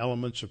instruction,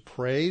 elements of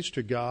praise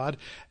to God,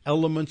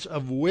 elements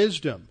of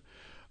wisdom,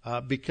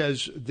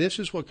 because this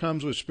is what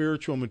comes with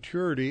spiritual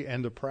maturity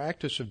and the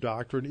practice of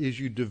doctrine is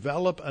you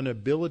develop an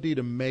ability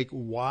to make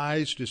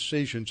wise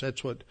decisions.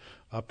 That's what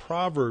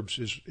Proverbs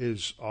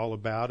is all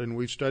about, and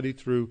we've studied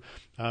through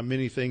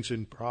many things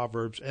in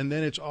Proverbs. And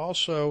then it's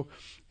also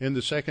in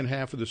the second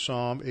half of the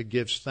psalm, it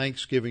gives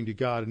thanksgiving to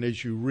God. And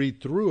as you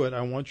read through it,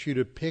 I want you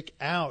to pick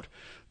out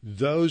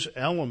those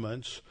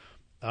elements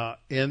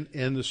in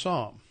the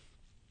psalm.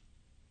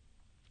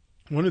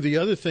 One of the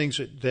other things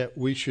that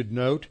we should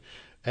note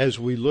as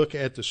we look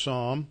at the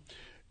psalm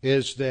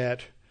is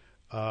that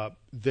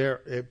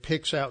it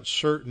picks out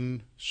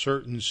certain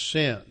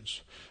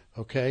sins.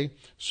 Okay,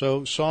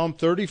 so Psalm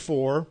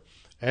 34,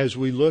 as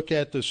we look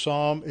at the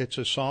psalm, it's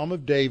a psalm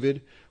of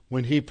David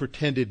when he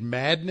pretended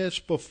madness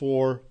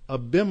before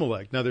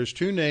Abimelech. Now, there's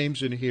two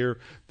names in here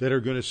that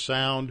are going to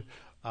sound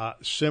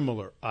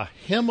similar.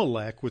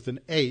 Ahimelech with an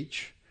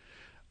H,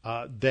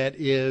 that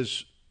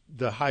is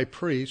the high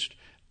priest,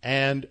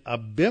 and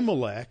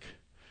Abimelech,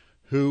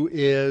 who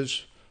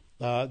is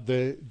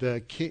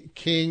the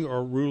king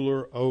or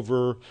ruler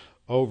over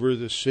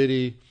the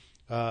city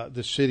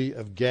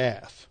of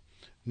Gath.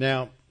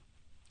 Now,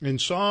 in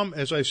Psalm,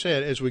 as I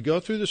said, as we go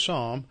through the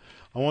Psalm,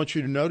 I want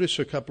you to notice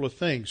a couple of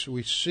things.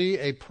 We see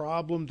a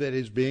problem that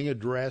is being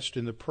addressed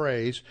in the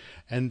praise,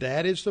 and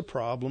that is the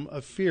problem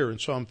of fear. In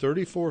Psalm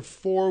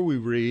 34:4 we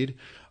read,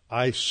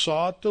 I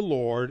sought the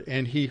Lord,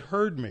 and he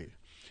heard me,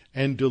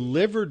 and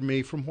delivered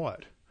me from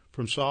what?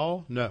 From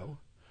Saul? No.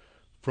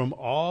 From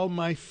all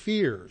my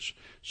fears.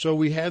 So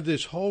we have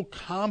this whole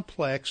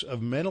complex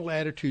of mental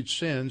attitude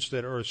sins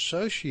that are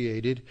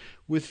associated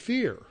with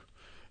fear.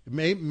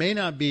 It may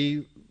not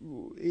be,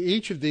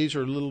 each of these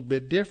are a little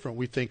bit different.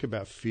 We think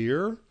about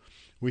fear,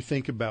 we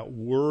think about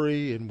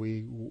worry, and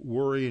we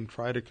worry and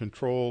try to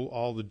control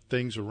all the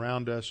things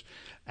around us.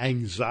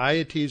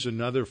 Anxiety is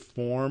another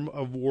form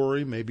of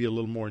worry, maybe a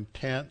little more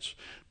intense.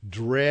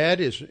 Dread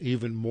is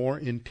even more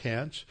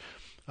intense.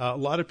 A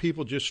lot of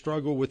people just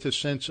struggle with a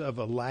sense of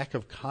a lack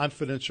of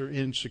confidence or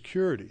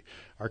insecurity.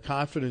 Our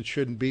confidence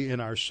shouldn't be in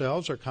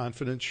ourselves. Our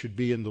confidence should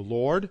be in the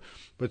Lord.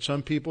 But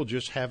some people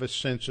just have a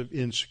sense of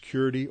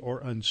insecurity or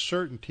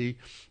uncertainty.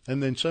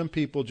 And then some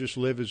people just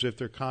live as if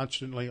they're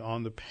constantly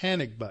on the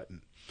panic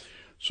button.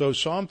 So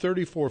Psalm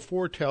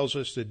 34:4 tells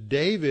us that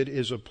David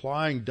is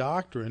applying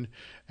doctrine,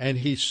 and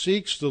he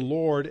seeks the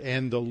Lord,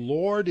 and the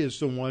Lord is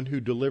the one who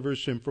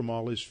delivers him from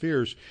all his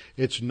fears.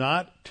 It's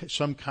not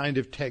some kind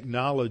of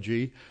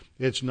technology.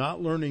 It's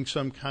not learning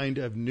some kind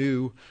of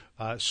new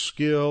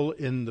skill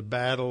in the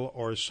battle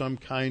or some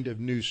kind of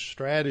new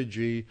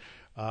strategy.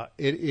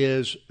 It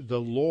is the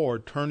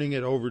Lord, turning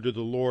it over to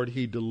the Lord.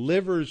 He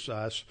delivers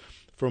us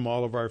from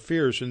all of our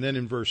fears. And then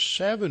in verse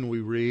 7 we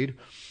read,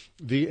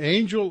 the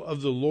angel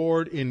of the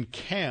Lord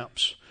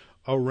encamps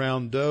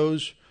around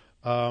those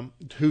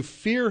who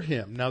fear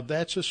him. Now,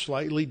 that's a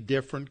slightly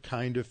different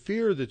kind of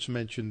fear that's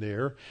mentioned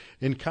there.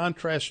 In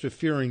contrast to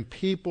fearing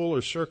people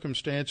or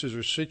circumstances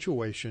or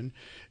situation,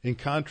 in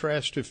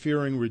contrast to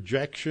fearing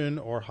rejection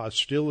or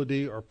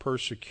hostility or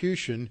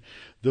persecution,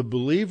 the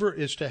believer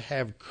is to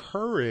have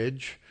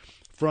courage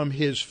from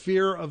his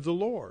fear of the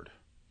Lord.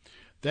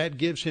 That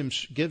gives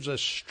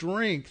us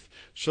strength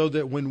so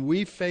that when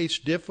we face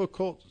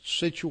difficult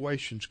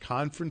situations,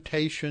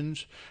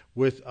 confrontations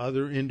with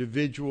other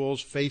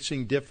individuals,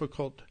 facing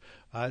difficult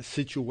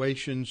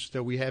situations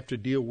that we have to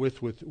deal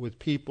with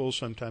people,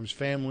 sometimes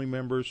family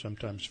members,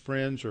 sometimes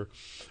friends, or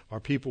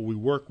people we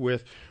work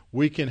with,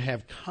 we can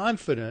have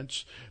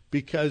confidence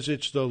because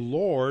it's the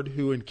Lord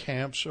who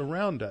encamps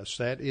around us.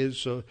 That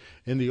is,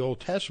 in the Old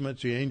Testament,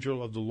 the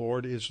angel of the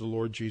Lord is the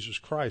Lord Jesus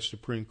Christ, the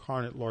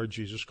pre-incarnate Lord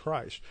Jesus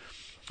Christ.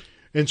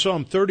 In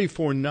Psalm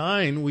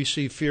 34:9, we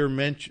see fear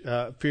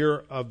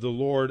of the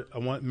Lord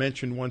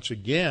mentioned once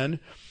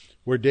again,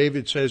 where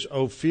David says,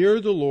 "O fear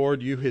the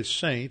Lord, you his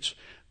saints.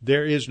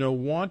 There is no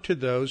want to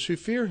those who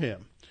fear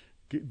him."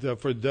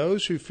 For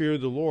those who fear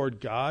the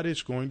Lord, God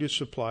is going to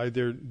supply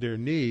their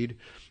need.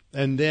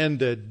 And then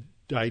the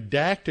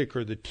didactic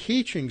or the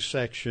teaching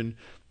section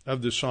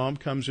of the psalm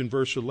comes in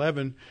verse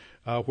 11,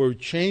 where it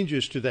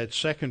changes to that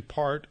second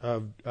part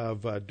of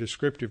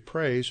declarative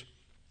praise.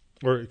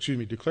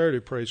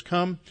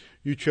 "Come,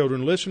 you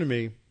children, listen to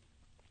me.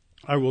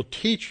 I will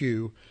teach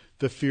you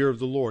the fear of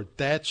the Lord."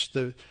 That's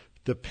the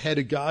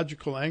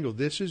pedagogical angle.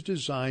 This is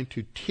designed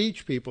to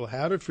teach people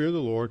how to fear the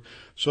Lord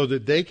so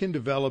that they can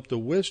develop the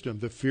wisdom.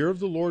 The fear of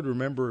the Lord,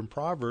 remember in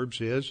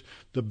Proverbs, is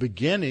the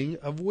beginning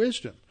of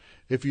wisdom.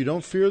 If you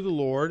don't fear the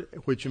Lord,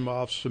 which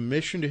involves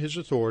submission to his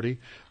authority,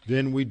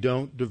 then we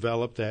don't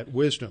develop that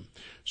wisdom.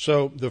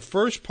 So the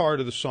first part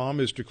of the psalm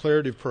is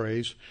declarative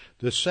praise.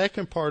 The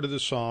second part of the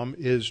psalm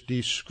is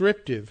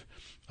descriptive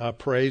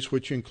praise,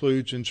 which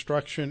includes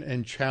instruction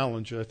and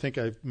challenge. I think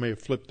I may have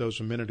flipped those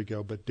a minute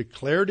ago, but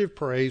declarative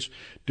praise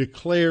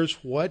declares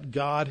what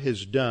God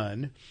has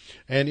done,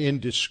 and in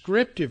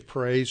descriptive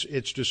praise,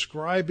 it's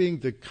describing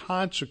the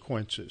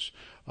consequences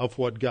of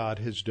what God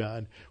has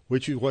done,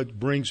 which is what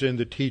brings in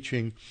the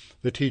teaching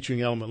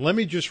element. Let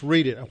me just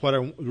read it.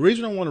 The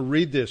reason I want to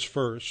read this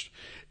first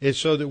is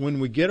so that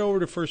when we get over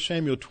to 1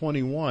 Samuel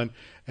 21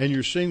 and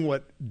you're seeing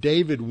what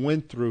David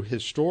went through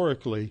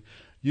historically,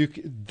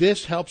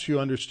 this helps you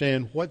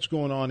understand what's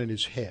going on in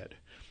his head.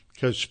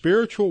 Because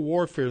spiritual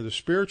warfare, the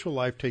spiritual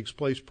life, takes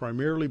place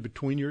primarily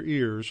between your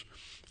ears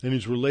and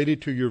is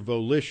related to your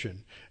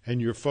volition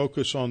and your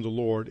focus on the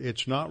Lord.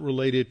 It's not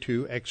related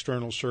to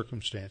external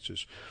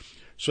circumstances.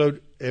 So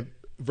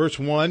verse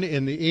 1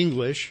 in the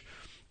English,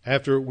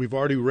 after we've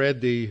already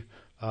read the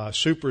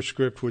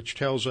superscript which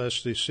tells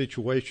us the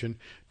situation,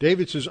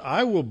 David says,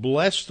 "I will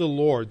bless the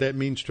Lord." That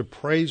means to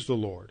praise the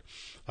Lord.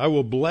 "I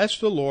will bless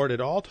the Lord at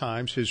all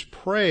times. His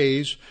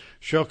praise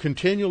shall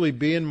continually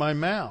be in my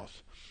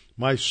mouth.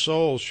 My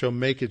soul shall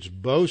make its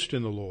boast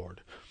in the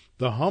Lord.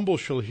 The humble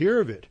shall hear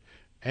of it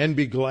and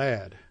be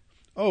glad.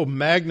 Oh,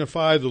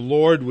 magnify the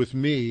Lord with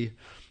me,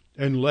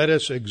 and let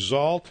us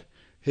exalt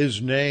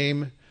his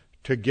name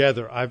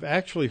together." I've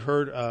actually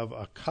heard of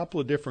a couple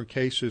of different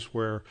cases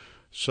where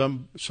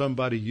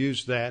somebody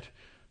used that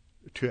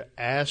to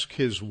ask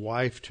his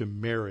wife to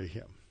marry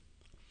him.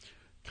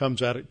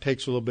 It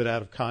takes a little bit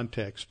out of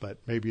context, but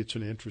maybe it's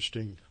an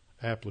interesting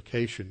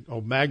application.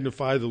 "Oh,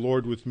 magnify the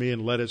Lord with me,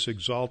 and let us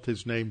exalt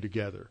his name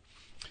together."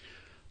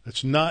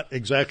 That's not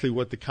exactly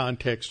what the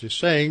context is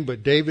saying,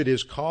 but David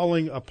is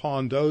calling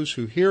upon those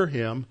who hear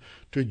him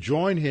to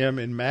join him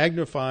in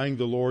magnifying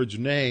the Lord's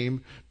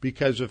name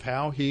because of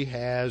how he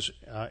has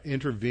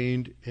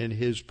intervened in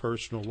his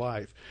personal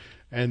life.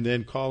 And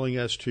then calling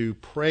us to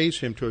praise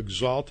him, to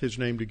exalt his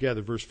name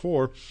together. Verse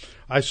 4,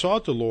 "I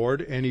sought the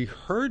Lord, and he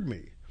heard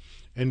me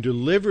and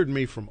delivered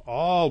me from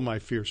all my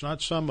fears."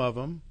 Not some of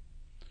them,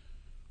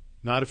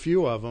 not a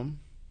few of them,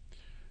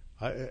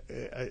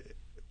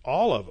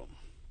 all of them.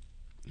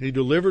 "He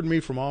delivered me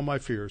from all my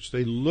fears.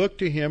 They looked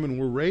to him and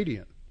were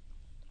radiant,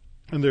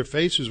 and their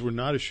faces were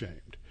not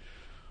ashamed.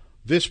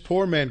 This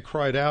poor man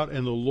cried out,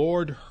 and the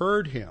Lord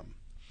heard him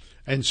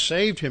and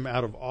saved him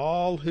out of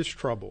all his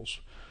troubles.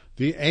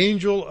 The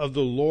angel of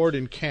the Lord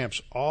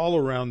encamps all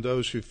around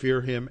those who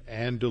fear him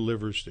and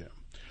delivers them.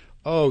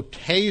 Oh,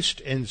 taste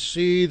and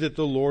see that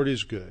the Lord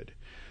is good.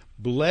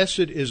 Blessed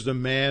is the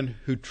man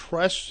who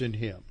trusts in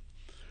him.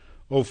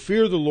 Oh,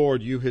 fear the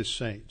Lord, you his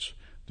saints.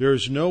 There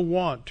is no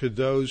want to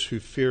those who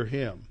fear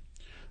him.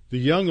 The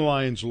young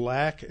lions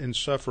lack and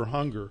suffer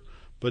hunger,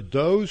 but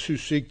those who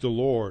seek the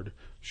Lord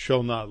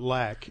shall not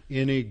lack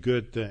any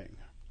good thing.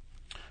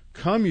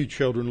 Come, you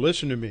children,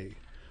 listen to me.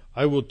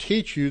 I will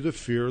teach you the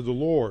fear of the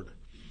Lord.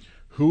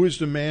 Who is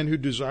the man who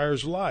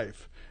desires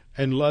life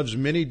and loves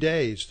many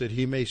days that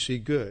he may see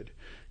good?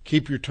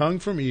 Keep your tongue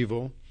from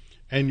evil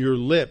and your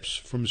lips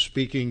from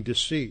speaking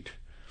deceit.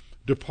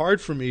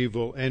 Depart from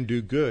evil and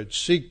do good.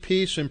 Seek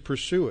peace and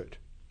pursue it.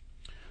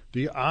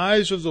 The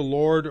eyes of the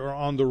Lord are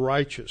on the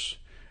righteous,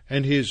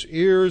 and his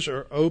ears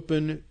are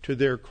open to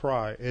their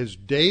cry." As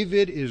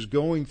David is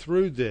going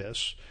through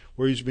this,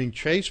 where he's being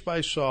chased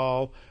by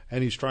Saul,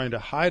 and he's trying to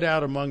hide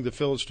out among the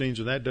Philistines,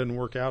 and that doesn't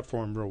work out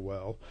for him real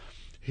well,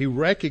 he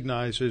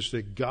recognizes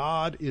that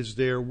God is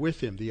there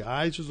with him. The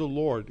eyes of the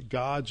Lord,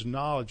 God's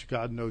knowledge.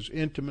 God knows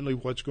intimately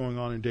what's going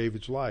on in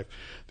David's life.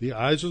 The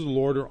eyes of the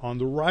Lord are on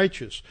the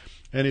righteous,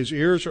 and his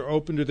ears are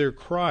open to their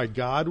cry.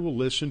 God will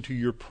listen to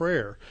your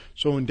prayer.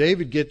 So when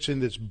David gets in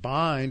this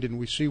bind, and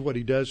we see what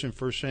he does in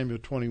 1 Samuel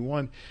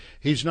 21,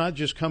 he's not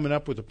just coming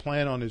up with a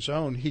plan on his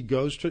own.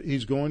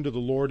 He's going to the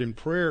Lord in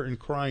prayer and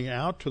crying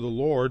out to the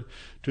Lord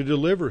to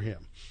deliver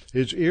him.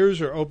 His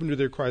ears are open to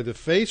their cry. The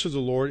face of the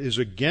Lord is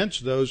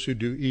against those who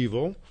do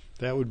evil.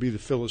 That would be the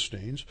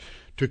Philistines.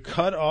 To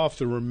cut off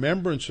the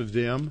remembrance of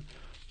them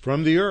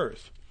from the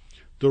earth.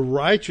 The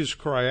righteous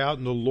cry out,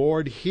 and the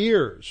Lord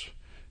hears.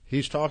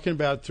 He's talking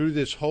about through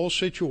this whole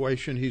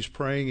situation, he's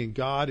praying, and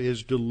God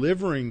is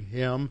delivering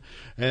him.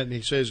 And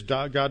he says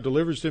God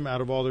delivers them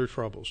out of all their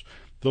troubles.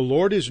 The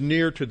Lord is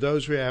near to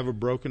those who have a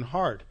broken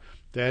heart.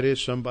 That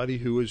is, somebody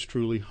who is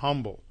truly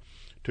humble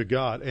to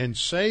God, and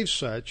save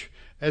such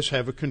as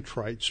have a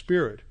contrite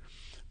spirit.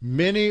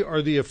 Many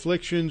are the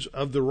afflictions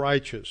of the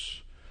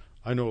righteous.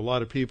 I know a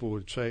lot of people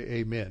would say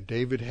amen.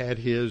 David had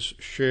his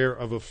share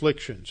of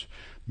afflictions.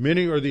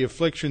 Many are the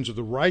afflictions of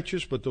the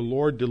righteous, but the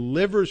Lord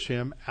delivers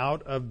him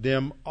out of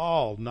them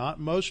all. Not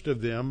most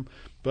of them,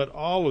 but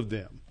all of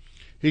them.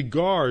 He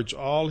guards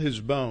all his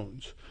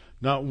bones.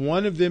 Not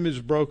one of them is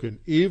broken.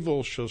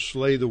 Evil shall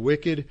slay the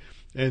wicked,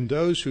 and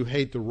those who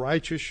hate the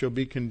righteous shall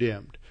be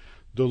condemned.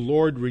 The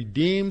Lord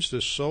redeems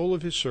the soul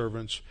of his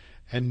servants,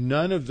 and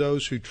none of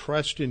those who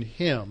trust in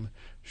him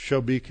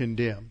shall be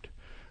condemned.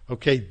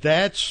 Okay,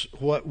 that's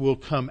what will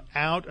come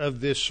out of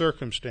this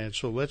circumstance.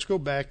 So let's go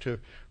back to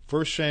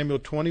 1 Samuel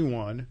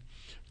 21.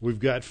 We've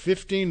got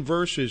 15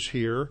 verses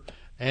here,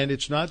 and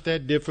it's not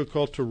that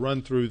difficult to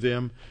run through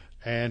them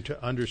and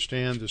to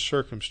understand the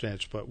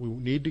circumstance. But we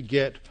need to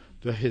get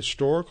the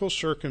historical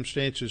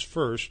circumstances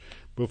first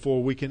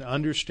before we can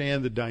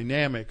understand the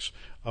dynamics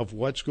of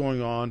what's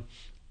going on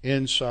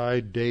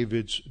inside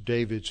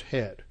David's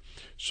head.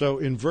 So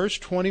in verse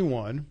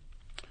 21,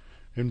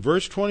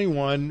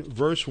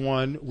 verse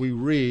 1, we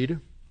read,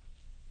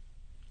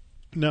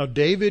 Now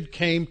David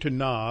came to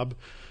Nob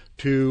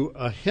to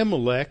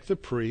Ahimelech the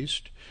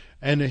priest,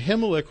 and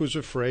Ahimelech was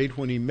afraid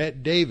when he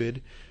met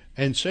David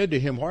and said to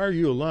him, Why are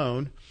you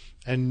alone,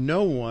 and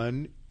no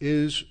one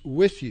is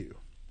with you?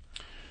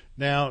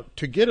 Now,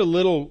 to get a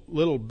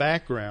little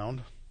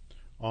background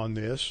on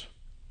this,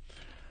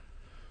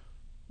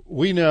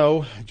 we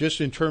know,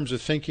 just in terms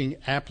of thinking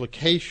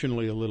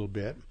applicationally a little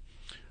bit,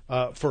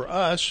 for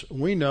us,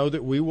 we know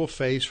that we will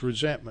face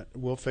resentment.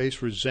 We'll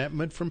face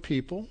resentment from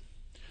people.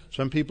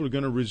 Some people are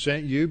going to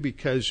resent you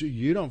because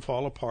you don't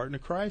fall apart in a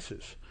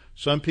crisis.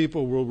 Some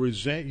people will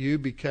resent you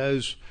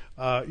because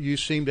you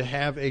seem to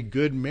have a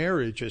good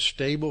marriage, a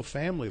stable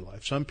family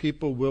life. Some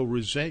people will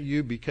resent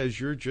you because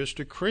you're just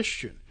a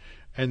Christian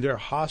and they're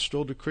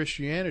hostile to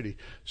Christianity.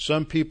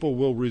 Some people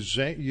will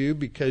resent you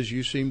because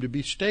you seem to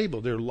be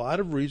stable. There are a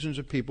lot of reasons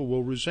that people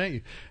will resent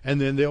you.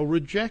 And then they'll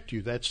reject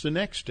you. That's the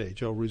next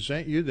stage. They'll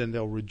resent you, then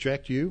they'll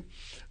reject you.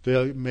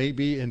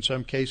 Maybe in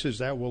some cases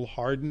that will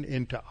harden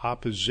into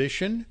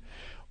opposition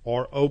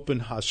or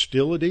open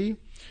hostility,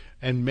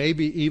 and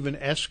maybe even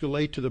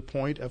escalate to the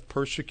point of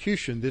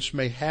persecution. This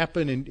may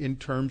happen in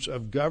terms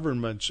of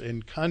governments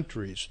and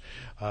countries.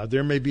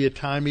 There may be a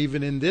time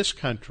even in this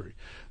country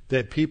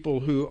that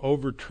people who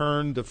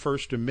overturned the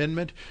First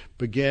Amendment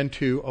began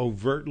to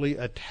overtly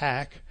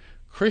attack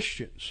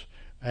Christians.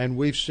 And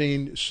we've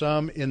seen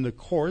some in the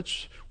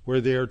courts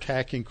where they're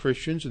attacking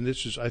Christians, and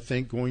this is, I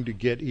think, going to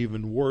get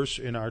even worse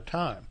in our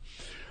time.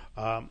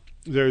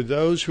 There are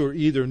those who are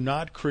either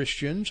not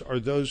Christians or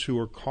those who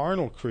are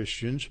carnal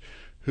Christians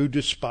who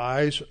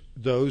despise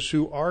those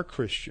who are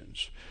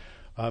Christians.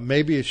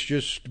 Maybe it's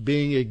just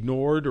being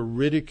ignored or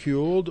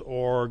ridiculed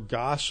or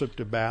gossiped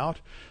about,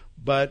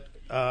 but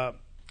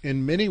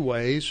in many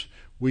ways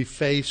we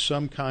face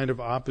some kind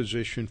of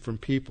opposition from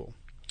people.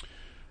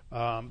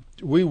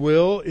 We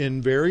will,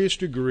 in various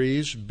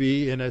degrees,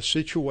 be in a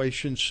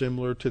situation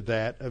similar to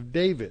that of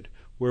David,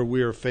 where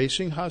we are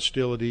facing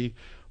hostility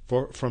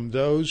from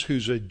those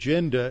whose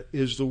agenda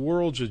is the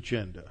world's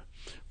agenda,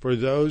 for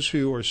those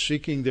who are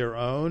seeking their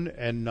own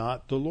and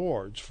not the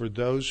Lord's, for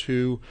those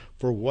who,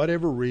 for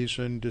whatever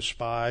reason,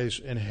 despise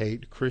and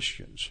hate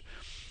Christians.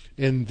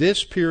 In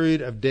this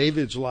period of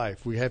David's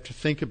life, we have to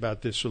think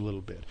about this a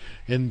little bit.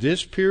 In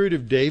this period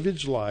of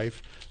David's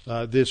life,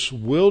 this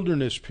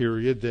wilderness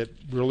period that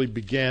really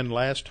began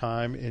last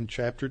time in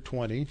chapter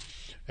 20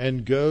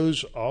 and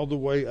goes all the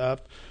way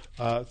up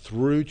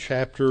through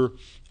chapter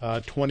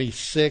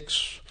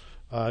 26,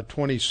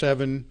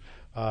 27,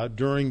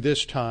 during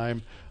this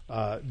time,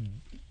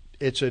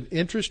 it's an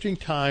interesting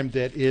time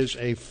that is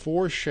a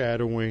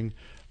foreshadowing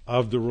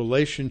of the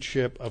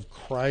relationship of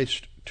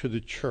Christ to the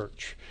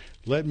church.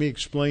 Let me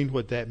explain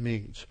what that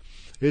means.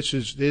 This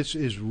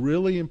is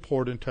really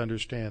important to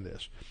understand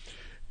this.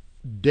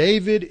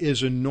 David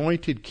is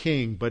anointed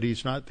king, but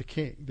he's not the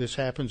king. This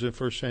happens in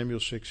 1 Samuel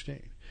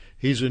 16.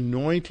 He's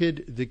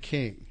anointed the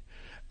king.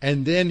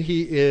 And then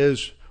he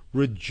is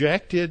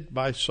rejected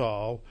by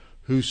Saul,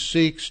 who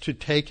seeks to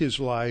take his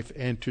life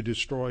and to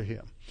destroy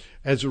him.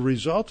 As a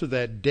result of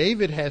that,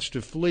 David has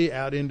to flee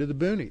out into the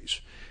boonies.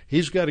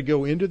 He's got to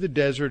go into the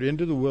desert,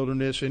 into the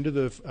wilderness, into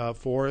the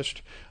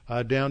forest,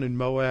 down in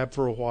Moab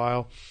for a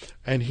while,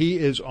 and he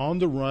is on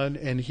the run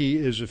and he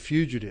is a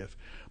fugitive.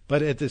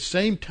 But at the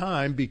same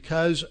time,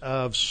 because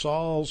of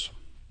Saul's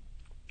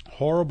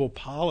horrible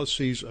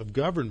policies of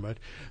government,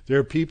 there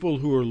are people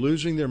who are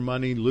losing their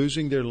money,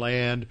 losing their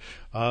land,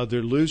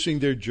 they're losing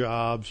their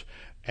jobs,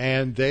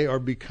 and they are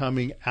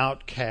becoming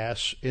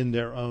outcasts in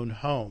their own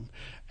home.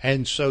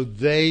 And so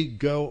they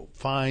go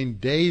find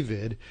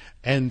David,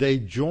 and they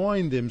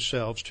join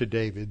themselves to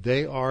David.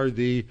 They are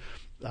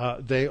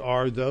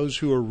those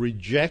who are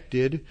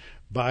rejected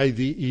by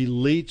the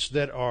elites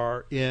that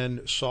are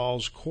in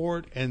Saul's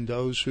court and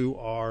those who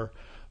are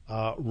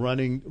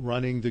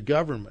running the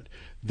government.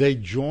 They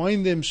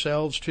join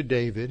themselves to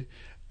David,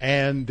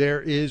 And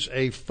there is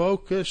a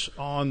focus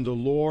on the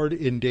Lord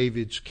in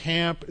David's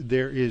camp.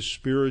 There is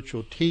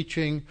spiritual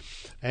teaching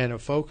and a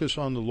focus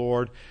on the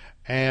Lord.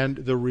 And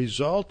the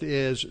result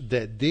is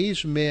that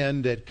these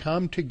men that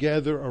come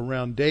together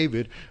around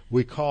David,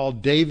 we call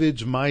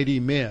David's mighty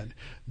men.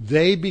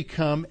 They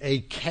become a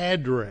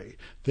cadre.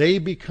 They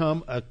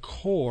become a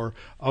core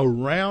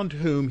around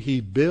whom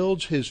he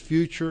builds his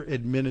future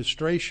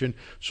administration,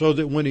 so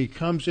that when he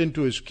comes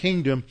into his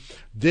kingdom,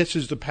 this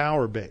is the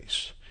power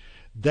base.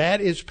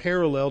 That is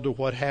parallel to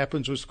what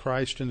happens with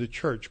Christ in the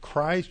church.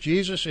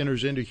 Jesus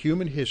enters into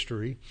human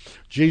history.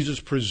 Jesus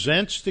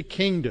presents the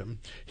kingdom.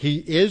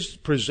 He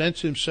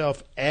presents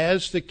himself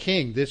as the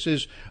king. This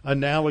is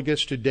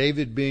analogous to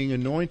David being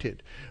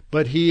anointed.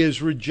 But he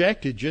is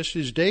rejected, just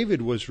as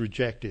David was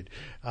rejected.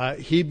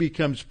 He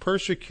becomes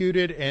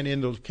persecuted, and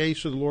in the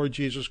case of the Lord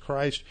Jesus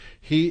Christ,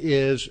 he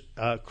is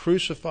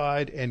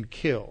crucified and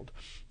killed,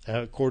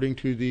 according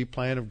to the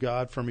plan of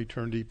God from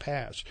eternity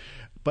past.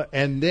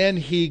 And then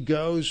he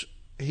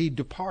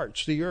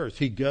departs the earth.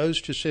 He goes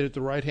to sit at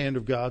the right hand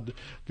of God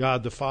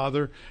the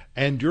Father.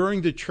 And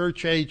during the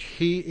church age,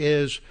 he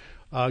is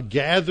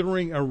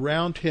gathering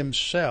around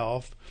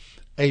himself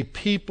a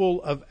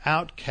people of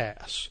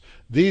outcasts.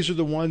 These are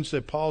the ones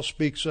that Paul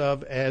speaks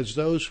of as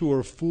those who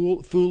are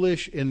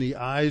foolish in the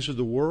eyes of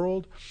the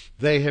world.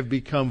 They have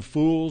become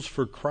fools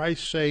for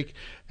Christ's sake,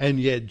 and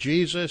yet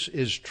Jesus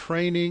is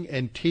training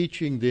and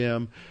teaching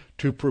them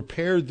to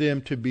prepare them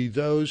to be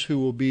those who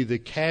will be the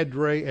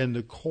cadre and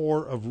the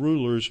core of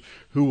rulers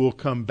who will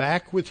come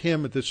back with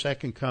him at the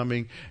second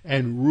coming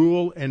and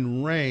rule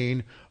and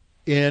reign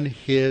in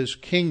his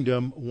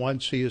kingdom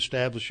once he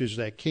establishes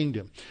that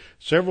kingdom.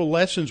 Several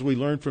lessons we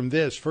learn from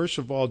this. First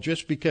of all,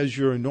 just because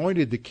you're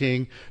anointed the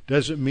king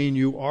doesn't mean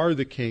you are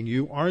the king.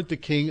 You aren't the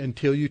king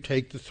until you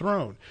take the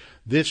throne.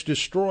 This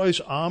destroys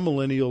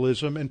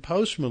amillennialism and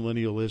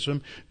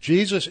postmillennialism.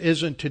 Jesus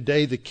isn't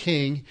today the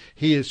king.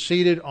 He is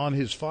seated on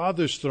his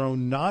Father's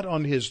throne, not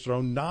on his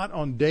throne, not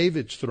on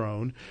David's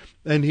throne.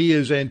 And he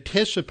is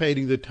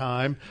anticipating the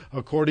time,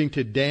 according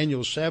to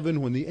Daniel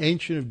 7, when the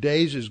Ancient of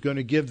Days is going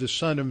to give the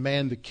Son of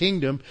Man the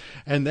kingdom.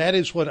 And that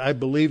is what I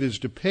believe is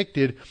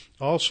depicted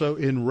also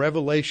in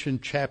Revelation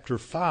chapter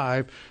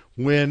 5,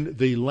 when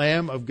the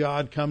Lamb of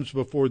God comes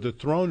before the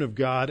throne of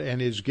God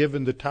and is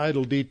given the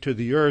title deed to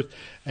the earth.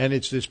 And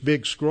it's this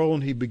big scroll,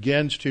 and he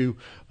begins to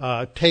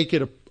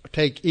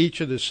take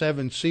each of the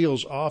 7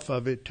 seals off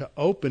of it to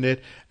open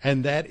it,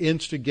 and that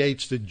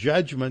instigates the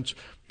judgments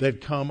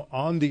that come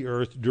on the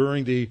earth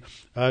during the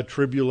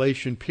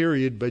tribulation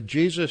period. But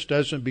Jesus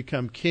doesn't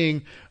become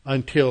king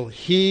until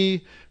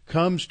he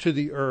comes to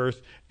the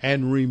earth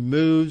and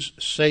removes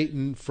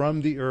Satan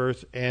from the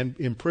earth and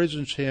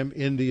imprisons him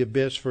in the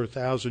abyss for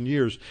 1,000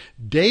 years.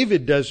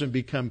 David doesn't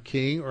become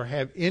king or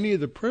have any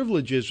of the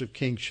privileges of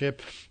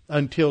kingship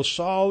until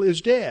Saul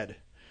is dead.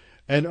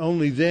 And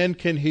only then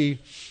can he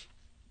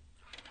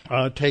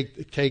take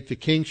the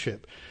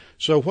kingship.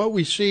 So what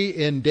we see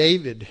in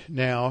David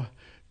now,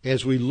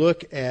 as we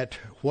look at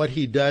what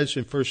he does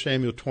in 1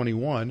 Samuel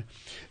 21,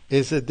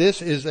 is that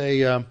this is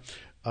a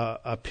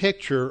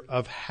picture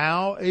of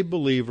how a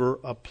believer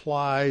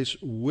applies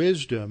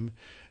wisdom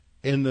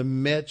in the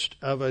midst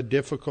of a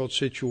difficult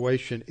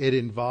situation. It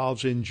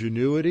involves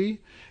ingenuity,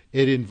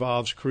 it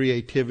involves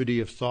creativity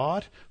of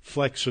thought,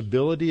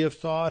 flexibility of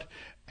thought,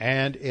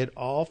 and it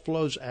all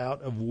flows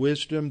out of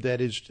wisdom that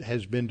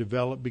has been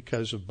developed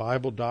because of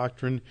Bible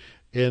doctrine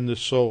in the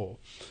soul.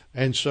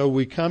 And so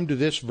we come to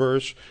this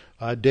verse.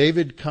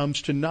 David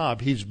comes to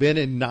Nob. He's been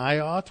in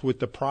Naioth with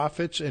the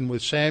prophets and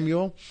with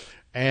Samuel,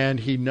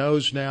 and he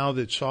knows now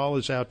that Saul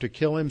is out to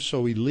kill him,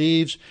 so he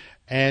leaves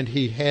and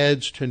he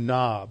heads to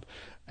Nob.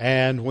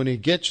 And when he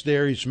gets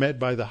there, he's met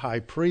by the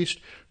high priest,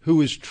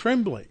 who is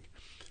trembling.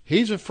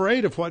 He's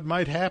afraid of what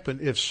might happen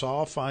if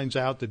Saul finds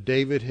out that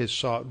David has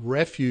sought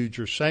refuge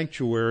or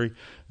sanctuary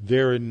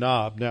there in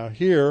Nob. Now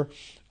here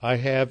I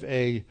have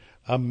a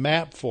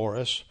map for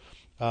us.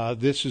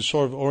 This is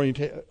sort of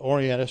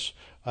orient us.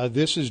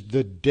 This is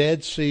the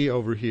Dead Sea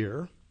over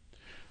here.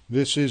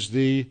 This is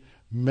the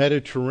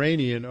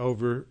Mediterranean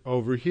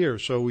over here.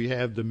 So we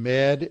have the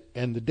Med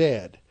and the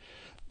Dead.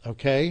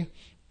 Okay?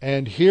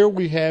 And here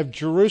we have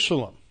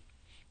Jerusalem.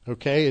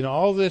 Okay? And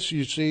all this,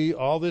 you see,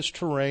 all this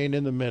terrain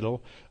in the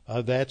middle,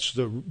 that's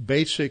the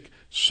basic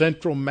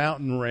central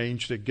mountain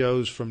range that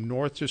goes from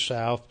north to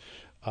south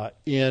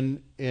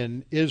in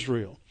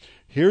Israel.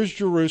 Here's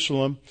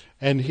Jerusalem,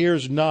 and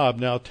here's Nob.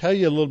 Now, I'll tell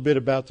you a little bit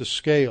about the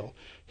scale.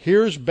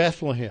 Here's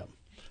Bethlehem.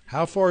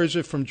 How far is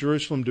it from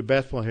Jerusalem to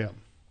Bethlehem?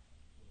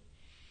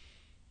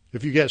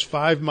 If you guess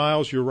 5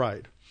 miles, you're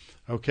right.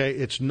 Okay,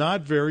 it's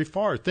not very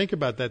far. Think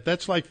about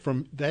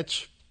that.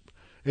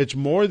 It's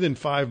more than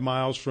 5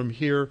 miles from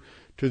here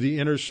to the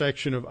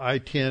intersection of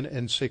I-10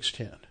 and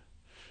 610.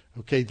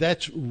 Okay,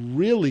 that's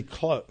really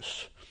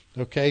close.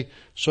 Okay,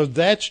 so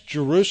that's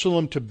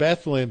Jerusalem to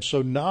Bethlehem.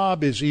 So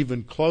Nob is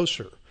even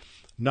closer.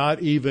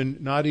 not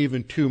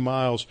even 2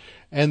 miles.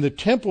 And the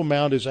Temple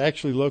Mount is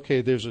actually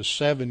located, there's a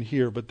 7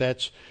 here, but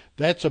that's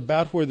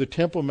about where the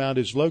Temple Mount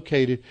is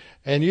located.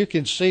 And you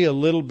can see a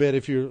little bit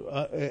if you're,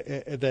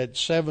 that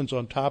 7's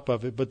on top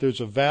of it, but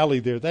there's a valley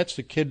there. That's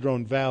the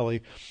Kidron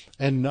Valley.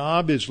 And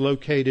Nob is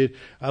located,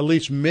 at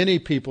least many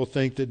people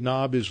think that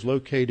Nob is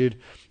located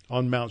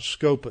on Mount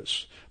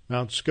Scopus.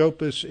 Mount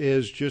Scopus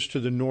is just to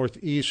the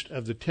northeast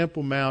of the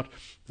Temple Mount,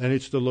 and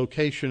it's the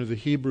location of the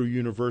Hebrew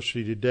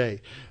University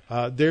today.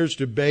 There's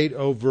debate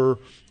over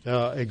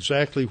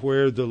exactly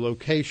where the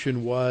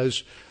location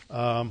was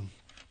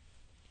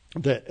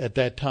at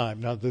that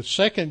time. Now, the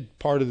second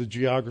part of the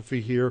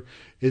geography here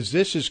is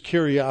this is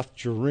Kiriath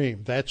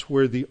Jearim. That's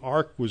where the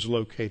ark was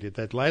located.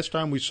 That last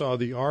time we saw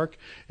the ark,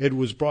 it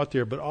was brought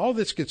there. But all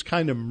this gets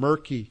kind of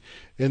murky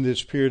in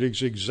this period.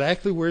 It's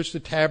exactly where's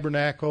the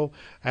tabernacle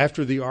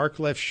after the ark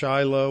left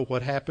Shiloh.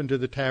 What happened to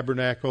the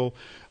tabernacle?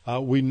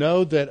 We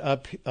know that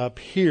up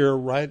here,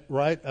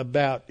 right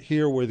about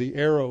here where the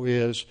arrow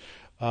is,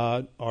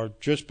 or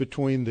just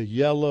between the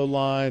yellow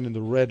line and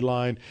the red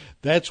line,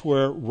 that's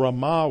where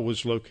Ramah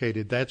was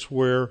located. That's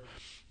where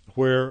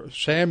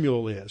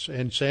Samuel is.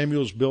 And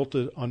Samuel's built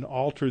an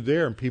altar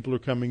there, and people are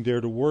coming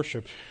there to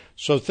worship.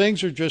 So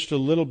things are just a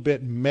little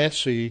bit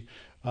messy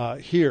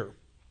here.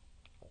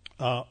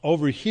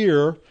 Over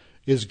here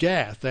is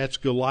Gath. That's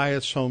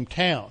Goliath's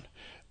hometown.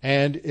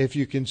 And if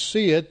you can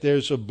see it,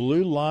 there's a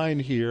blue line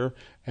here,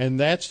 and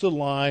that's the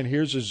line.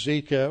 Here's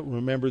Azekah.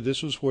 Remember,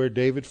 this was where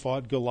David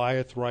fought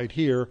Goliath right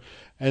here.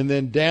 And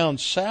then down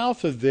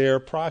south of there,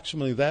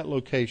 approximately that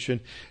location,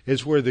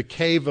 is where the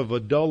cave of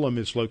Adullam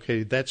is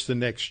located. That's the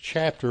next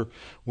chapter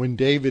when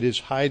David is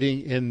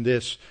hiding in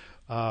this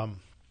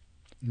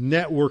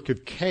network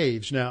of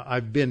caves. Now,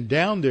 I've been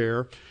down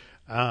there.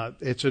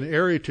 It's an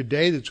area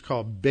today that's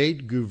called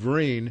Beit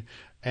Guvrin,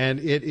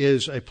 and it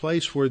is a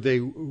place where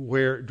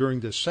during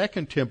the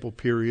Second Temple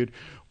period,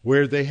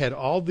 where they had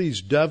all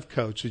these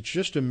dovecotes. It's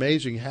just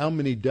amazing how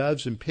many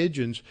doves and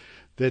pigeons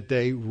that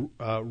they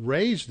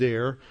raised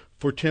there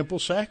for temple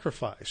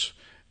sacrifice.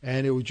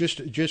 And it was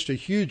just a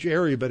huge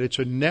area, but it's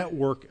a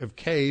network of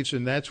caves,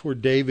 and that's where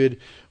David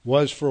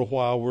was for a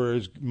while, where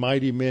his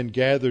mighty men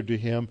gathered to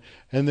him.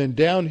 And then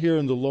down here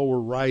in the lower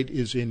right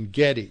is En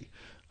Gedi.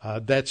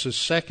 That's a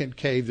second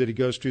cave that he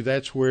goes to.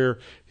 That's where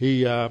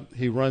he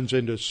runs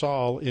into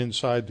Saul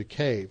inside the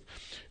cave.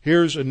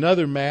 Here's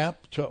another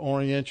map to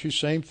orient you.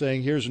 Same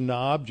thing. Here's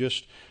Nob,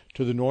 just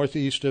to the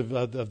northeast of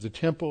the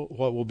temple,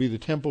 what will be the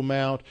Temple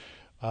Mount.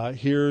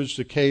 Here's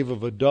the cave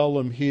of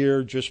Adullam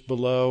here, just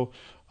below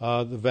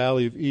the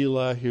valley of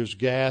Elah. Here's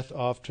Gath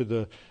off to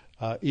the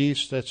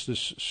east. That's the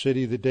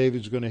city that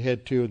David's going to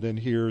head to. And then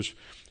here's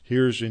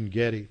En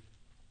Gedi.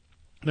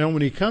 Now,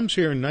 when he comes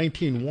here in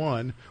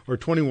 19:1, or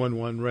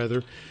 21:1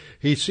 rather,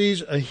 he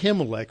sees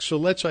Ahimelech. So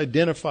let's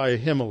identify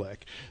Ahimelech.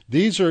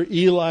 These are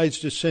Eli's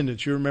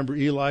descendants. You remember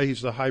Eli,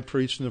 he's the high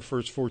priest in the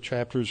first 4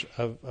 chapters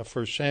of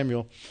 1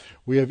 Samuel.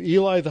 We have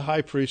Eli the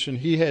high priest, and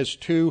he has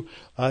 2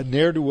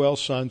 ne'er-do-well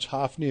sons,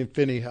 Hophni and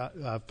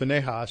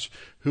Phinehas,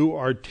 who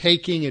are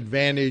taking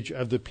advantage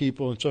of the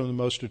people in some of the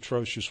most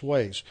atrocious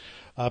ways.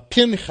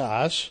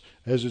 Pinchas,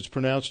 as it's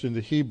pronounced in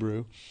the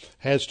Hebrew,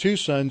 has 2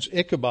 sons,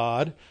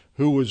 Ichabod,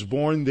 who was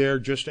born there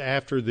just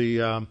after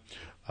the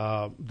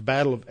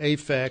Battle of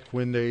Aphek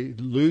when they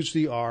lose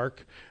the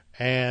ark.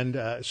 And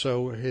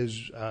so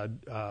his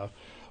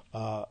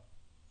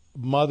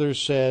mother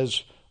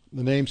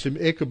names him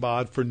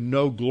Ichabod for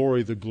no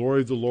glory. The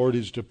glory of the Lord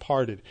is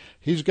departed.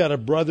 He's got a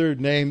brother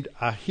named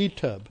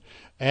Ahitub.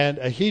 And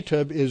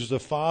Ahitub is the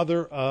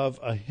father of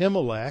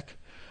Ahimelech.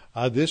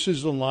 This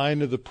is the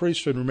line of the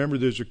priesthood. Remember,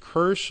 there's a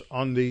curse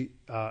on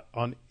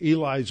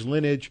Eli's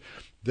lineage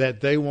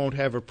that they won't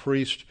have a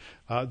priest.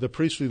 The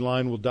priestly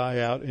line will die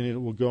out, and it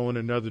will go in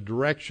another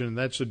direction. And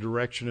that's the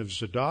direction of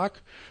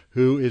Zadok,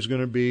 who is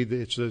going to be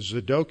it's the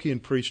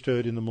Zadokian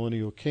priesthood in the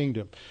millennial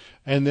kingdom.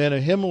 And then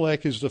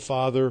Ahimelech is the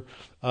father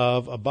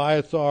of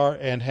Abiathar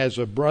and has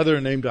a brother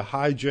named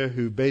Ahijah,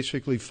 who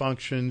basically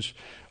functions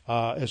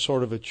as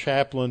sort of a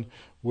chaplain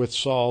with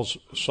Saul's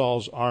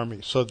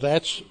army. So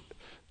this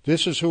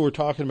is who we're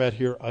talking about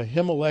here: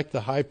 Ahimelech,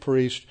 the high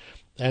priest,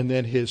 and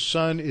then his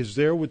son is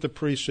there with the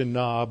priests in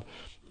Nob.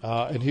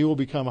 And he will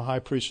become a high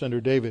priest under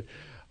David.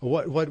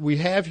 What we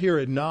have here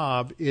at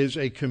Nob is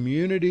a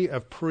community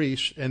of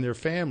priests and their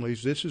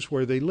families. This is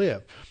where they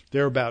live.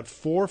 They're about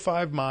 4 or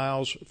 5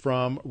 miles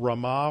from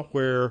Ramah,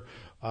 where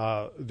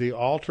the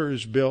altar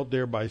is built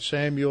there by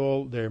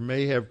Samuel. There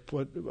may have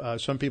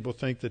some people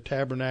think the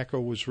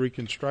tabernacle was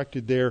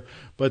reconstructed there,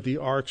 but the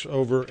ark's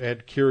over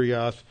at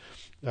Kiriath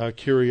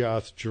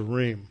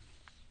Jearim.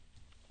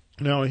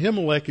 Now,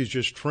 Ahimelech is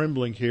just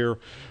trembling here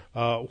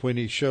when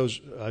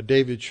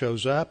David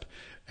shows up,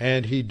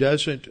 and he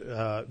doesn't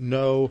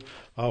know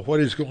what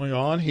is going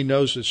on. He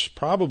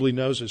probably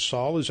knows that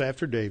Saul is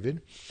after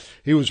David.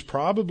 He was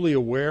probably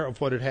aware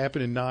of what had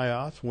happened in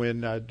Naioth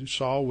when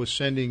Saul was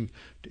sending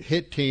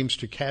hit teams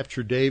to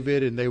capture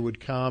David, and they would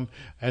come,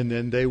 and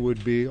then they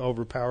would be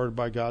overpowered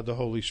by God the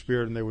Holy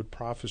Spirit, and they would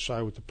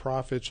prophesy with the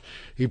prophets.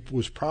 He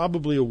was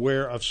probably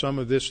aware of some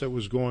of this that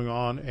was going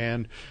on,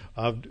 and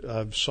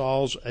of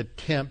Saul's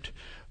attempt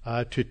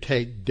to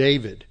take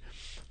David.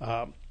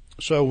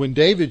 So when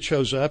David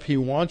shows up, he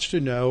wants to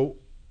know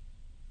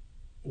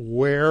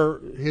where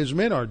his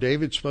men are.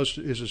 David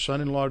is a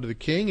son-in-law to the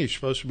king. He's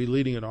supposed to be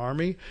leading an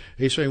army.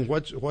 He's saying,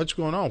 "What's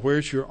going on?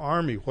 Where's your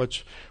army?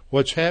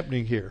 What's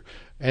happening here?"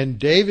 And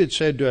David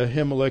said to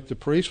Ahimelech the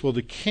priest, "Well,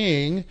 the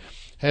king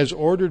has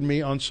ordered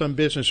me on some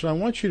business." And I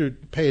want you to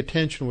pay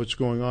attention to what's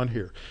going on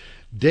here.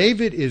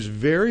 David is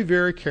very,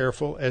 very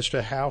careful as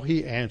to how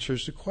he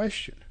answers the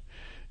question.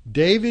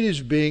 David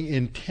is being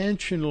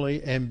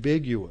intentionally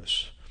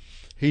ambiguous.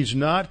 He's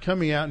not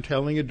coming out and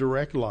telling a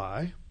direct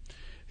lie.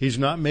 He's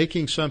not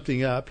making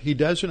something up. He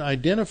doesn't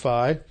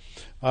identify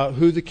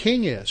who the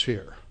king is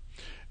here.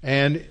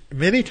 And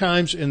many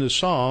times in the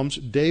Psalms,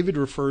 David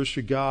refers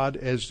to God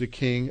as the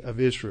king of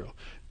Israel.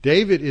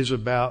 David is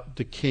about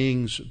the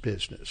king's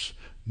business,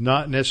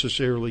 not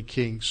necessarily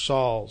King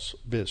Saul's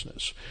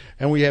business.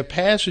 And we have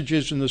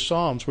passages in the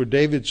Psalms where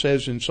David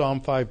says in Psalm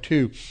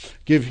 5:2,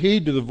 "Give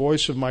heed to the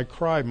voice of my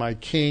cry, my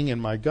king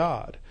and my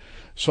God."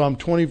 Psalm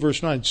 20,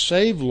 verse 9,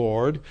 "Save,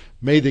 Lord,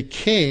 may the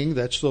King,"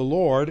 that's the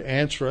Lord,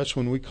 "answer us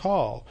when we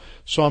call."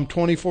 Psalm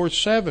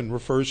 24:7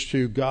 refers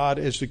to God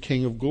as the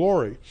King of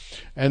glory.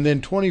 And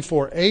then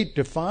 24:8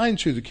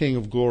 defines who the King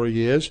of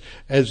glory is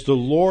as the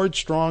Lord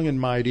strong and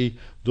mighty,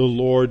 the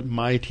Lord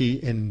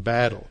mighty in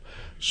battle.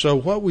 So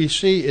what we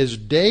see is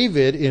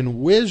David,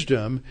 in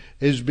wisdom,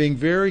 is being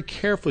very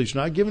careful. He's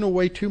not giving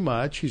away too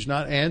much. He's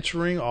not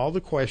answering all the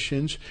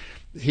questions.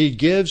 He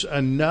gives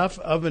enough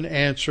of an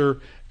answer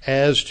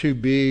as to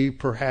be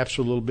perhaps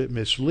a little bit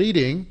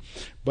misleading,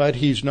 but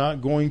he's not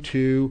going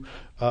to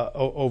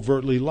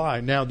overtly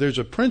lie. Now, there's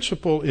a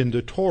principle in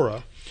the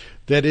Torah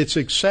that it's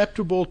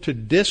acceptable to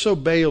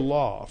disobey a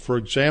law, for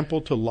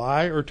example, to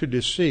lie or to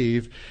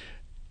deceive,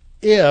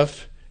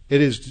 if it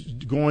is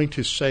going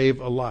to save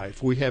a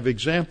life. We have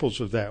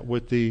examples of that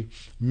with the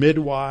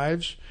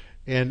midwives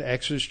in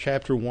Exodus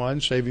chapter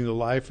 1, saving the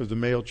life of the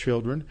male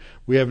children.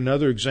 We have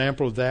another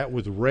example of that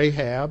with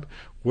Rahab,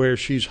 where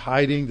she's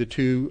hiding the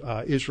two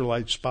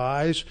Israelite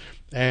spies,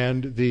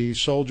 and the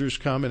soldiers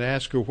come and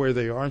ask her where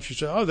they are, and she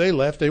says, "Oh, they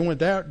left. They went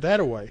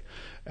that way."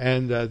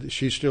 And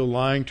she's still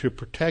lying to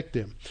protect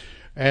them.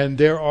 And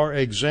there are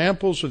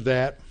examples of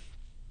that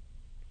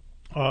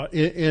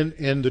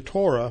in the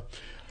Torah.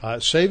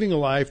 Saving a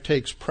life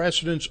takes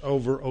precedence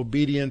over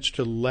obedience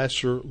to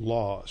lesser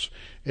laws.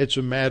 It's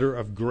a matter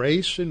of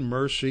grace and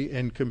mercy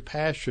and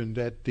compassion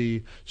that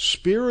the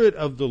spirit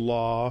of the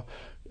law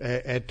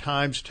at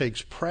times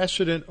takes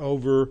precedent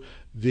over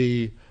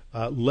the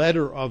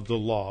letter of the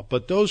law.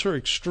 But those are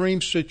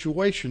extreme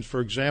situations.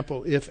 For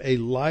example, if a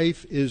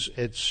life is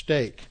at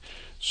stake.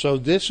 So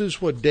this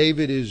is what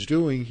David is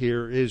doing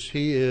here, is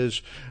he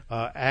is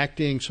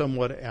acting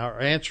somewhat, or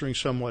answering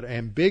somewhat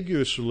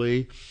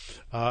ambiguously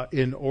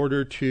in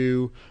order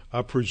to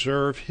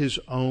preserve his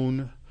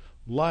own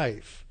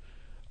life.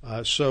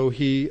 So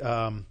he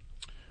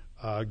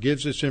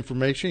gives this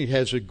information. He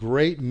has a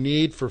great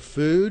need for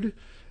food,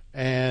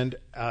 and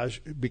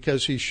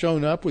because he's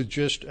shown up with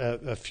just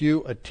a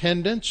few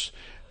attendants,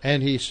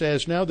 and he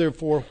says, "Now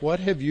therefore, what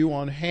have you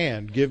on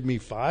hand? Give me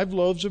 5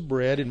 loaves of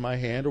bread in my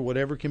hand, or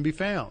whatever can be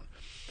found."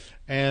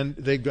 And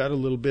they've got a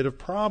little bit of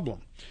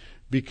problem,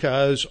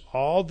 because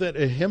all that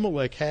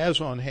Ahimelech has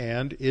on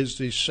hand is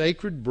the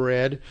sacred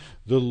bread,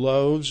 the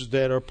loaves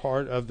that are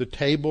part of the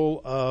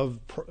table of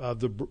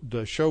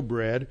the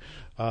showbread,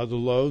 the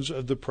loaves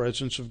of the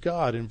presence of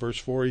God. In verse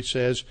 4 he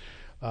says,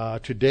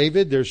 to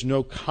David, there's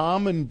no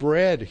common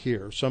bread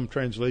here. Some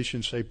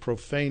translations say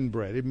profane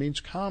bread. It means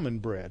common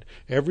bread,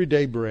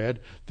 everyday bread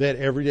that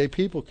everyday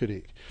people could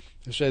eat.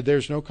 It said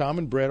there's no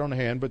common bread on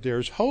hand, but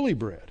there's holy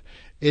bread.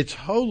 It's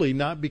holy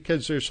not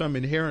because there's some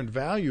inherent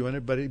value in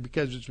it, but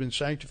because it's been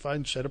sanctified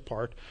and set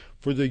apart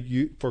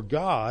for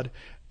God.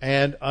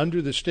 And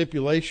under the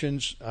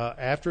stipulations,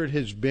 after it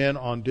has been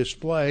on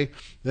display,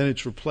 then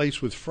it's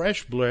replaced with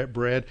fresh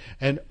bread,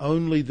 and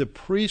only the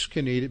priests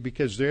can eat it,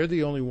 because they're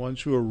the only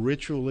ones who are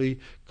ritually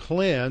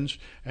cleansed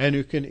and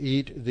who can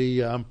eat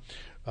the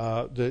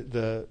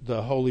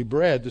holy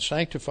bread, the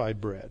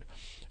sanctified bread.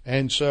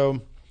 And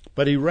so,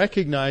 but he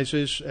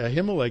recognizes,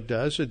 Ahimelech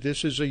does, that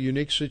this is a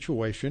unique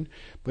situation.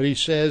 But he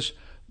says,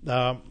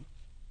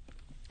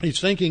 he's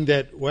thinking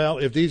that, well,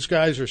 if these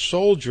guys are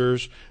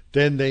soldiers,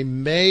 then they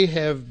may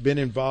have been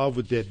involved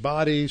with dead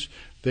bodies.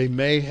 They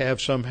may have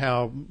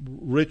somehow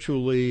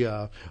ritually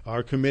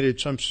are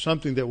committed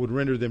something that would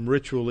render them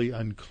ritually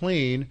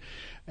unclean.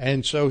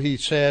 And so he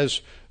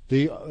says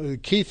the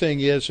key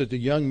thing is that the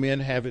young men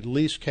have at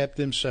least kept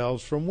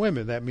themselves from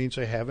women. That means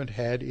they haven't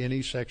had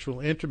any sexual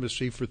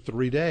intimacy for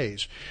 3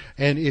 days.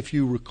 And if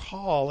you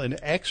recall in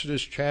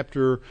Exodus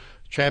chapter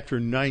chapter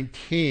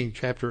 19,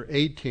 chapter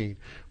 18,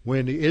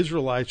 when the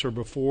Israelites are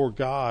before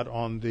God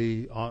on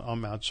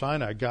Mount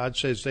Sinai, God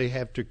says they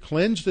have to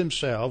cleanse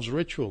themselves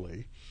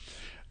ritually,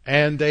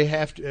 and they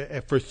have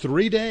to for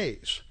 3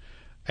 days,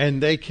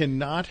 and they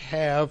cannot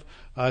have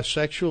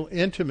sexual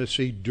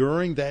intimacy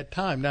during that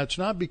time. Now, it's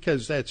not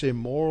because that's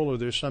immoral or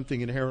there's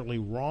something inherently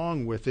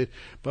wrong with it,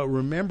 but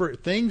remember,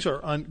 things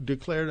are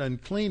declared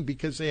unclean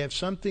because they have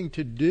something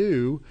to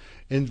do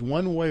in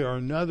one way or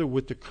another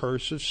with the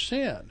curse of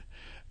sin.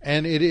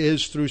 And it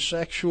is through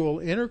sexual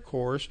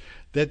intercourse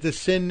that the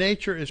sin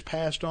nature is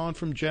passed on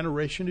from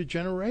generation to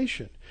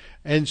generation.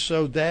 And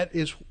so that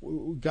is,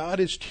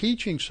 God is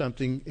teaching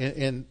something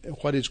in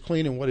what is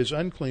clean and what is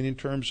unclean in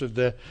terms of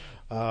the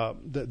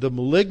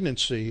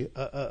malignancy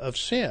of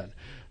sin.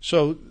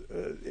 So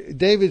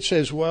David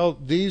says, well,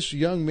 these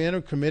young men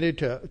are committed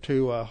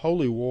to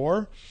holy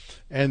war,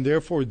 and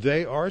therefore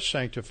they are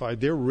sanctified.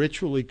 They're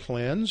ritually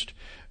cleansed.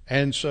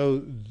 And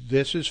so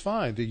this is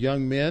fine. The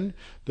young men,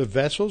 the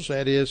vessels,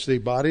 that is, the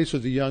bodies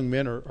of the young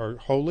men are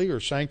holy or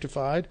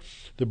sanctified.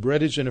 The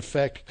bread is in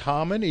effect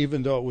common,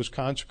 even though it was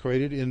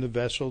consecrated in the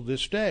vessel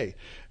this day.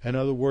 In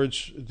other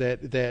words,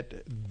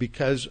 that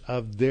because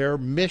of their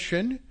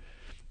mission,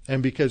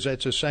 and because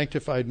that's a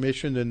sanctified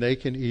mission, then they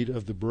can eat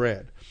of the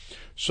bread.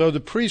 So the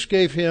priest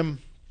gave him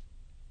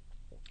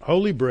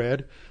holy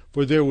bread,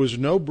 for there was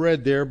no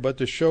bread there but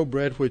the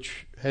showbread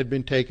which had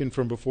been taken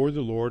from before the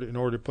Lord, in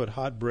order to put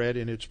hot bread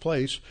in its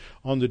place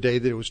on the day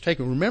that it was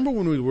taken. Remember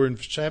when we were in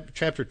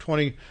chapter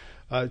 20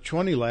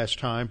 last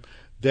time,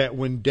 that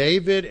when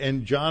David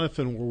and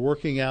Jonathan were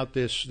working out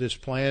this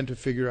plan to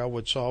figure out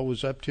what Saul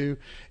was up to,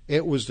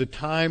 it was the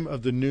time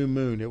of the new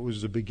moon. It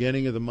was the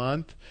beginning of the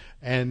month,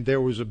 and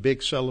there was a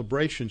big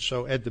celebration.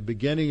 So at the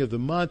beginning of the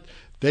month,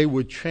 they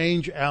would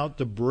change out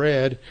the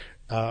bread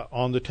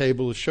on the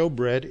table of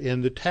showbread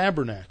in the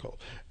tabernacle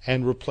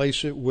and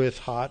replace it with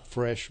hot,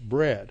 fresh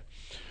bread.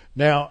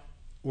 Now,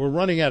 we're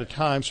running out of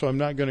time, so I'm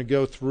not going to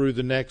go through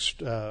the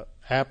next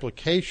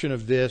application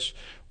of this,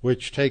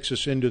 which takes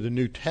us into the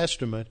New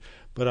Testament,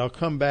 but I'll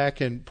come back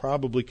and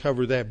probably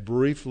cover that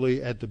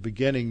briefly at the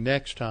beginning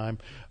next time.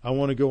 I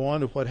want to go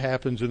on to what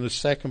happens in the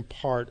second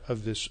part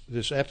of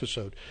this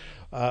episode.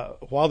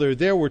 While they're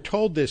there, we're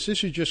told this is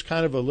just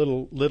kind of a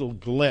little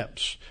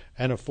glimpse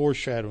and a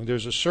foreshadowing.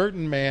 There's a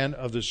certain man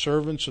of the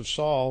servants of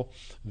Saul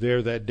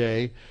there that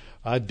day,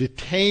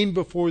 detained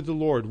before the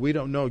Lord. We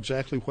don't know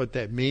exactly what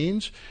that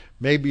means.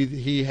 Maybe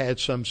he had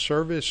some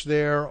service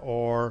there,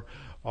 or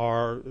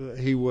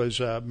he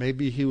was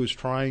maybe he was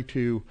trying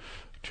to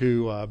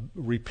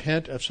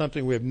repent of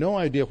something. We have no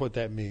idea what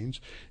that means.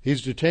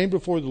 He's detained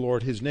before the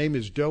Lord. His name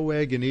is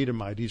Doeg, an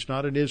Edomite. He's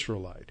not an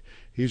Israelite.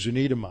 He's an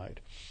Edomite.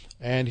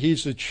 And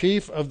he's the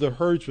chief of the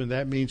herdsmen.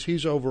 That means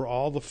he's over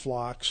all the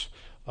flocks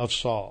of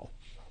Saul.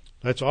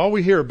 That's all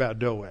we hear about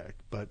Doeg.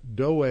 But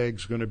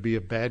Doeg's going to be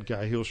a bad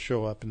guy. He'll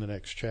show up in the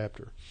next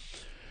chapter.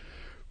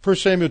 1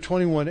 Samuel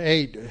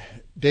 21:8,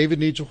 David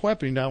needs a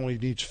weapon. He not only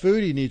needs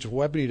food, he needs a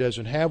weapon. He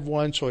doesn't have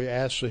one, so he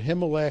asks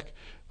Ahimelech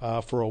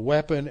for a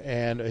weapon.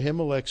 And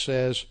Ahimelech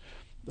says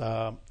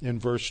in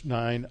verse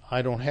 9,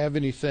 I don't have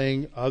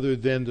anything other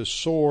than the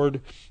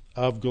sword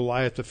of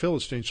Goliath the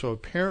Philistine. So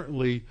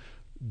apparently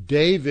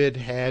David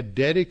had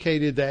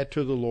dedicated that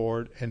to the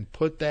Lord and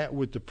put that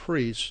with the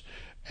priests,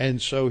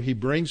 and so he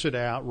brings it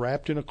out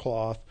wrapped in a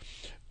cloth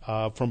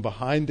from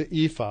behind the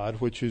ephod,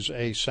 which is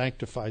a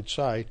sanctified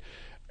site,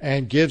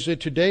 and gives it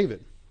to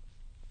David.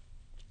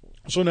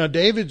 So now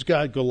David's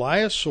got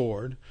Goliath's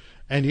sword,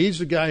 and he's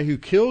the guy who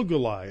killed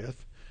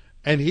Goliath,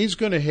 and he's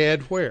going to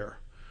head where?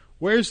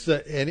 Where's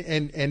the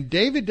and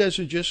David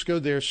doesn't just go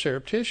there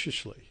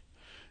surreptitiously.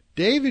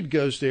 David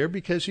goes there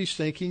because he's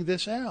thinking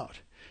this out.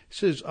 He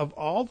says, of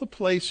all the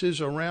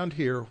places around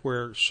here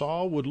where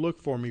Saul would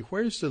look for me,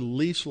 where's the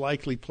least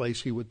likely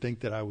place he would think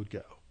that I would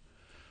go?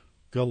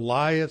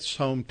 Goliath's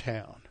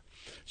hometown.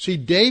 See,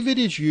 David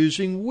is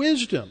using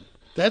wisdom.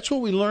 That's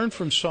what we learned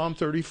from Psalm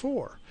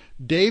 34.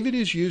 David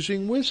is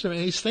using wisdom, and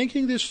he's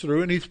thinking this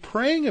through, and he's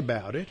praying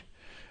about it,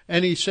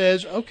 and he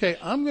says, okay,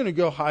 I'm going to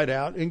go hide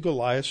out in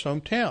Goliath's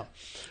hometown.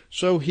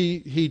 So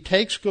he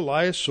takes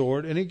Goliath's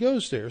sword, and he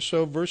goes there.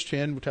 So verse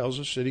 10 tells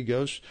us that he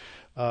goes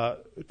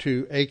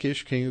to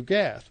Achish, king of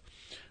Gath.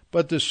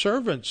 But the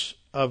servants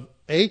of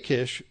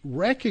Achish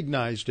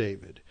recognize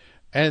David,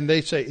 and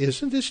they say,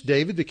 isn't this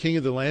David, the king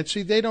of the land?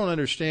 See, they don't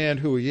understand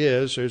who he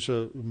is. There's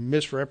a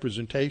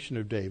misrepresentation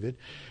of David.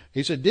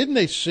 He said, didn't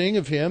they sing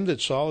of him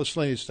that Saul has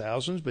slain his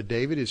thousands, but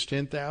David his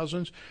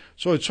 10,000s?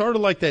 So it's sort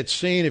of like that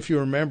scene, if you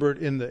remember it,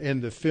 in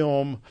the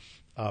film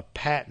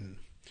Patton,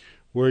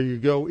 where you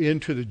go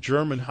into the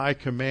German high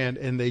command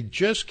and they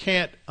just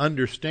can't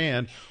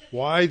understand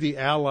why the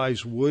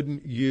Allies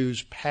wouldn't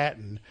use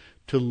Patton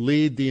to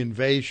lead the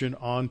invasion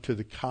onto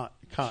the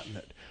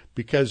continent,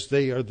 because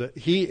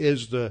he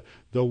is the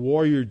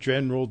warrior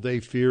general they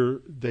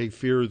fear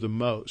the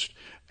most.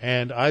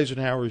 And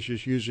Eisenhower is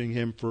just using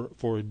him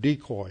for a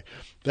decoy.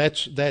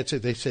 That's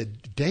it. They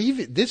said,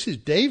 David, this is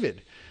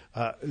David.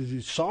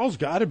 Saul's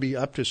got to be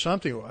up to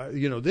something.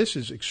 This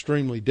is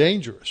extremely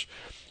dangerous.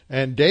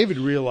 And David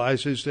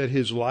realizes that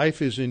his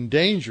life is in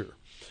danger.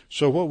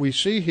 So what we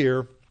see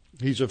here,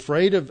 he's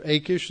afraid of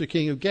Achish, the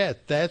king of Gath.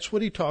 That's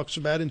what he talks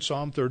about in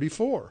Psalm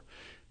 34,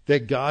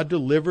 that God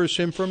delivers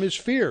him from his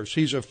fears.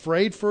 He's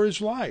afraid for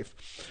his life.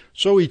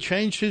 So he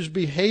changed his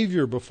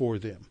behavior before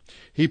them.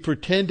 He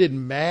pretended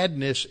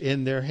madness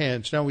in their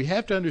hands. Now we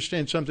have to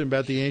understand something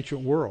about the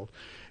ancient world.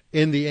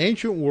 In the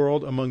ancient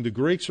world, among the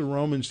Greeks, the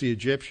Romans, the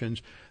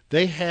Egyptians,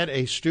 they had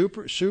a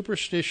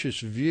superstitious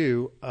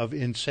view of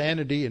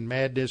insanity and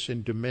madness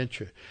and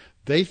dementia.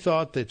 They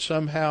thought that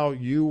somehow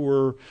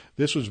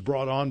this was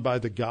brought on by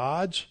the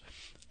gods,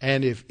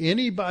 and if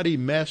anybody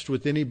messed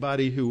with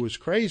anybody who was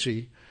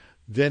crazy,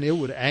 then it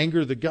would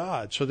anger the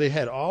gods. So they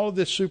had all of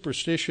this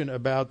superstition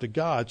about the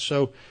gods.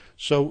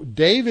 So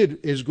David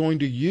is going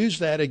to use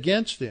that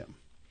against them.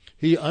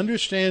 He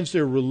understands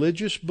their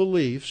religious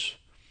beliefs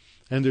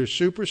and their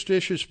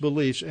superstitious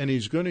beliefs, and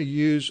he's going to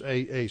use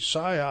a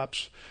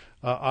psyops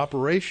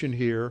operation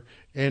here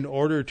in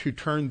order to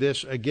turn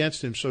this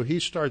against him. So he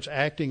starts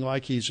acting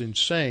like he's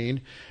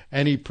insane,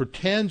 and he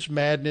pretends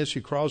madness.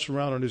 He crawls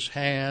around on his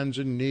hands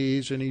and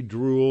knees, and he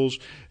drools,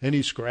 and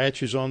he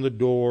scratches on the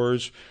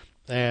doors,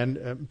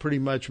 and pretty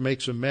much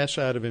makes a mess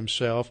out of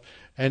himself.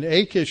 And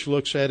Achish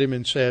looks at him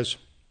and says,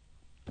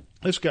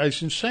 "This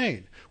guy's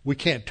insane. We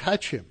can't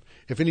touch him.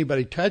 If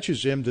anybody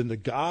touches him, then the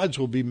gods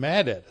will be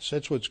mad at us."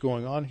 That's what's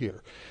going on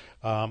here.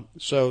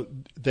 So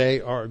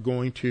they are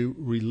going to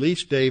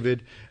release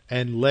David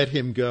and let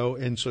him go,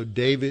 and so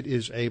David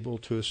is able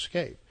to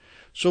escape.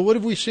 So what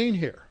have we seen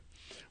here?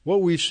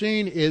 What we've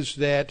seen is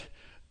that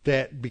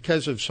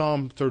because of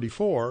Psalm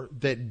 34,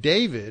 that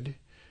David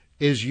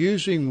is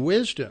using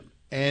wisdom,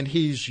 and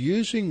he's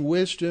using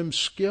wisdom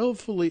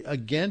skillfully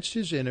against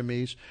his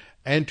enemies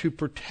and to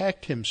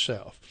protect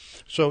himself.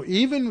 So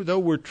even though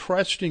we're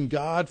trusting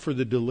God for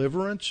the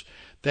deliverance,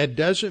 that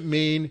doesn't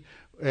mean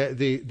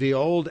the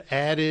old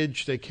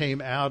adage that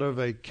came out of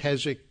a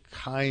Keswick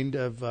kind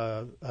of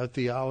a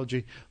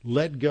theology,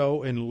 let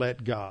go and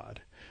let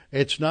God.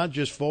 It's not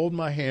just fold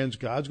my hands,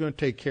 God's going to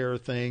take care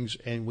of things,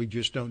 and we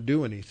just don't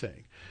do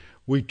anything.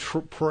 We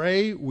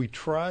pray, we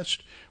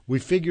trust, we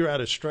figure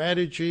out a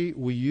strategy,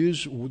 we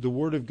use the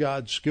Word of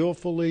God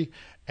skillfully,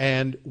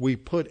 and we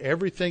put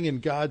everything in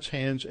God's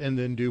hands and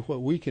then do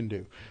what we can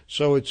do.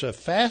 So it's a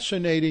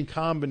fascinating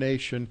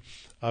combination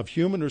of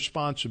human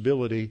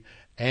responsibility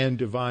and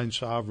divine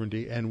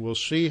sovereignty, and we'll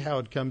see how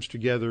it comes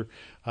together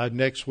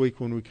next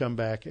week when we come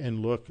back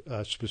and look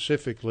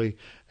specifically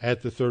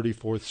at the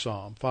 34th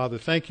Psalm. Father,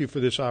 thank you for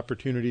this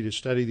opportunity to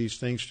study these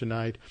things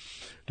tonight,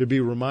 to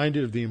be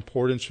reminded of the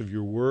importance of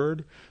your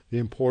word, the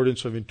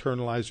importance of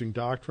internalizing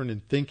doctrine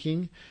and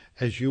thinking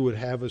as you would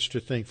have us to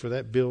think, for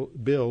that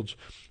builds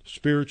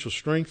spiritual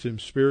strength and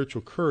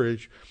spiritual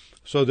courage,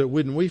 so that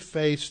when we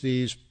face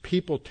these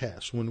people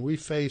tests, when we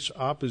face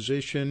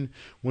opposition,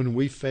 when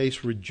we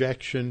face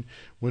rejection,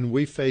 when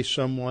we face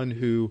someone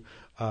who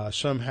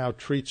somehow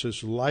treats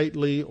us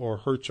lightly or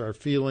hurts our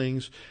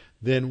feelings,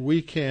 then we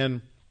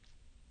can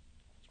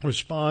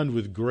respond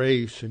with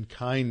grace and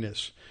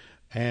kindness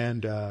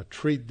and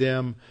treat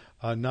them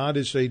not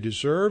as they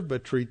deserve,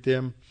 but treat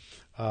them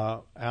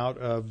out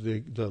of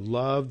the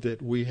love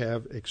that we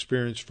have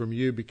experienced from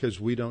you, because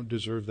we don't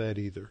deserve that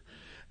either.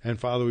 And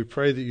Father, we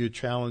pray that you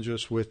challenge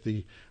us with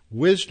the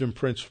wisdom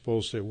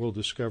principles that we'll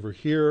discover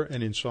here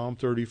and in Psalm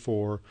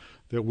 34,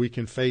 that we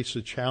can face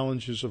the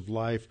challenges of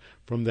life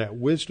from that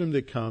wisdom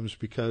that comes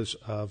because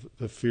of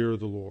the fear of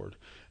the Lord.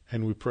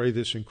 And we pray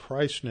this in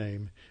Christ's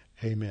name.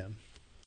 Amen.